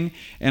vibe thing,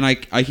 and I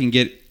can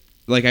get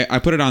like I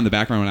put it on in the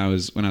background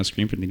when I was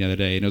screen printing the other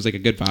day, and it was like a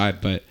good vibe.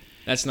 But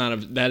that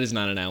is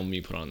not an album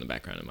you put on in the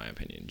background, in my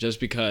opinion. Just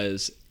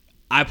because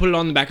I put it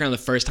on the background the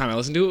first time I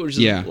listened to it, which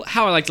is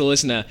how I like to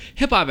listen to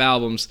hip hop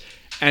albums,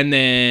 and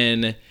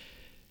then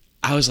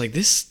I was like,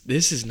 this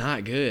is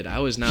not good. I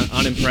was not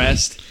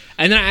unimpressed,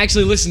 and then I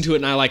actually listened to it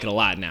and I like it a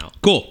lot now.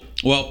 cool.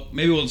 Well,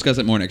 maybe we'll discuss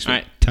it more next All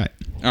week. right. Tight.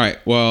 All right.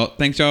 Well,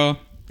 thanks y'all.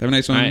 Have a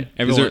nice one. All right,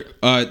 Is everyone.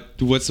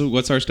 there,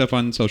 what's our stuff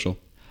on social?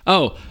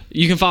 Oh,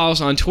 you can follow us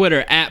on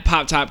Twitter at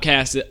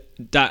PopTopCast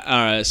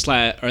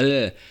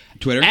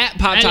Twitter? at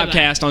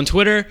PopTopCast on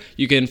Twitter.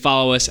 You can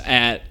follow us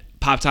at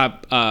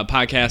PopTop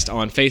Podcast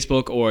on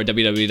Facebook or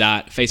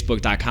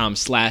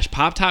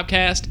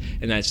www.facebook.com/PopTopcast,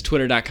 and that's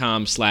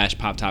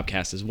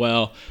twitter.com/PopTopcast as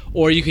well.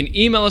 Or you can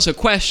email us a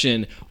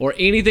question or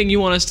anything you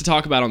want us to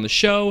talk about on the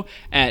show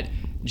at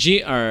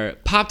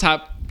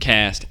PopTopcast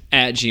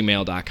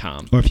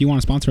raccoonscast@gmail.com. Or if you want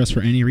to sponsor us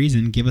for any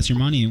reason, give us your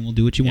money and we'll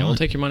do what you Yeah, want. we'll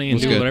take your money and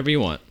That's do good. whatever you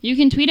want. You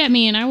can tweet at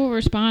me and I will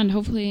respond,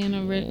 hopefully in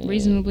a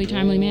reasonably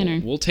timely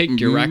manner. We'll take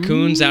your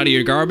raccoons out of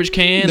your garbage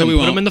can and we put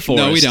won't. them in the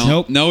forest. No, we don't.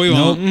 Nope. No, we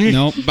won't. Nope. I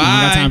don't got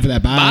Bye. time for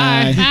that.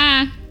 Bye. Bye.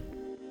 Bye.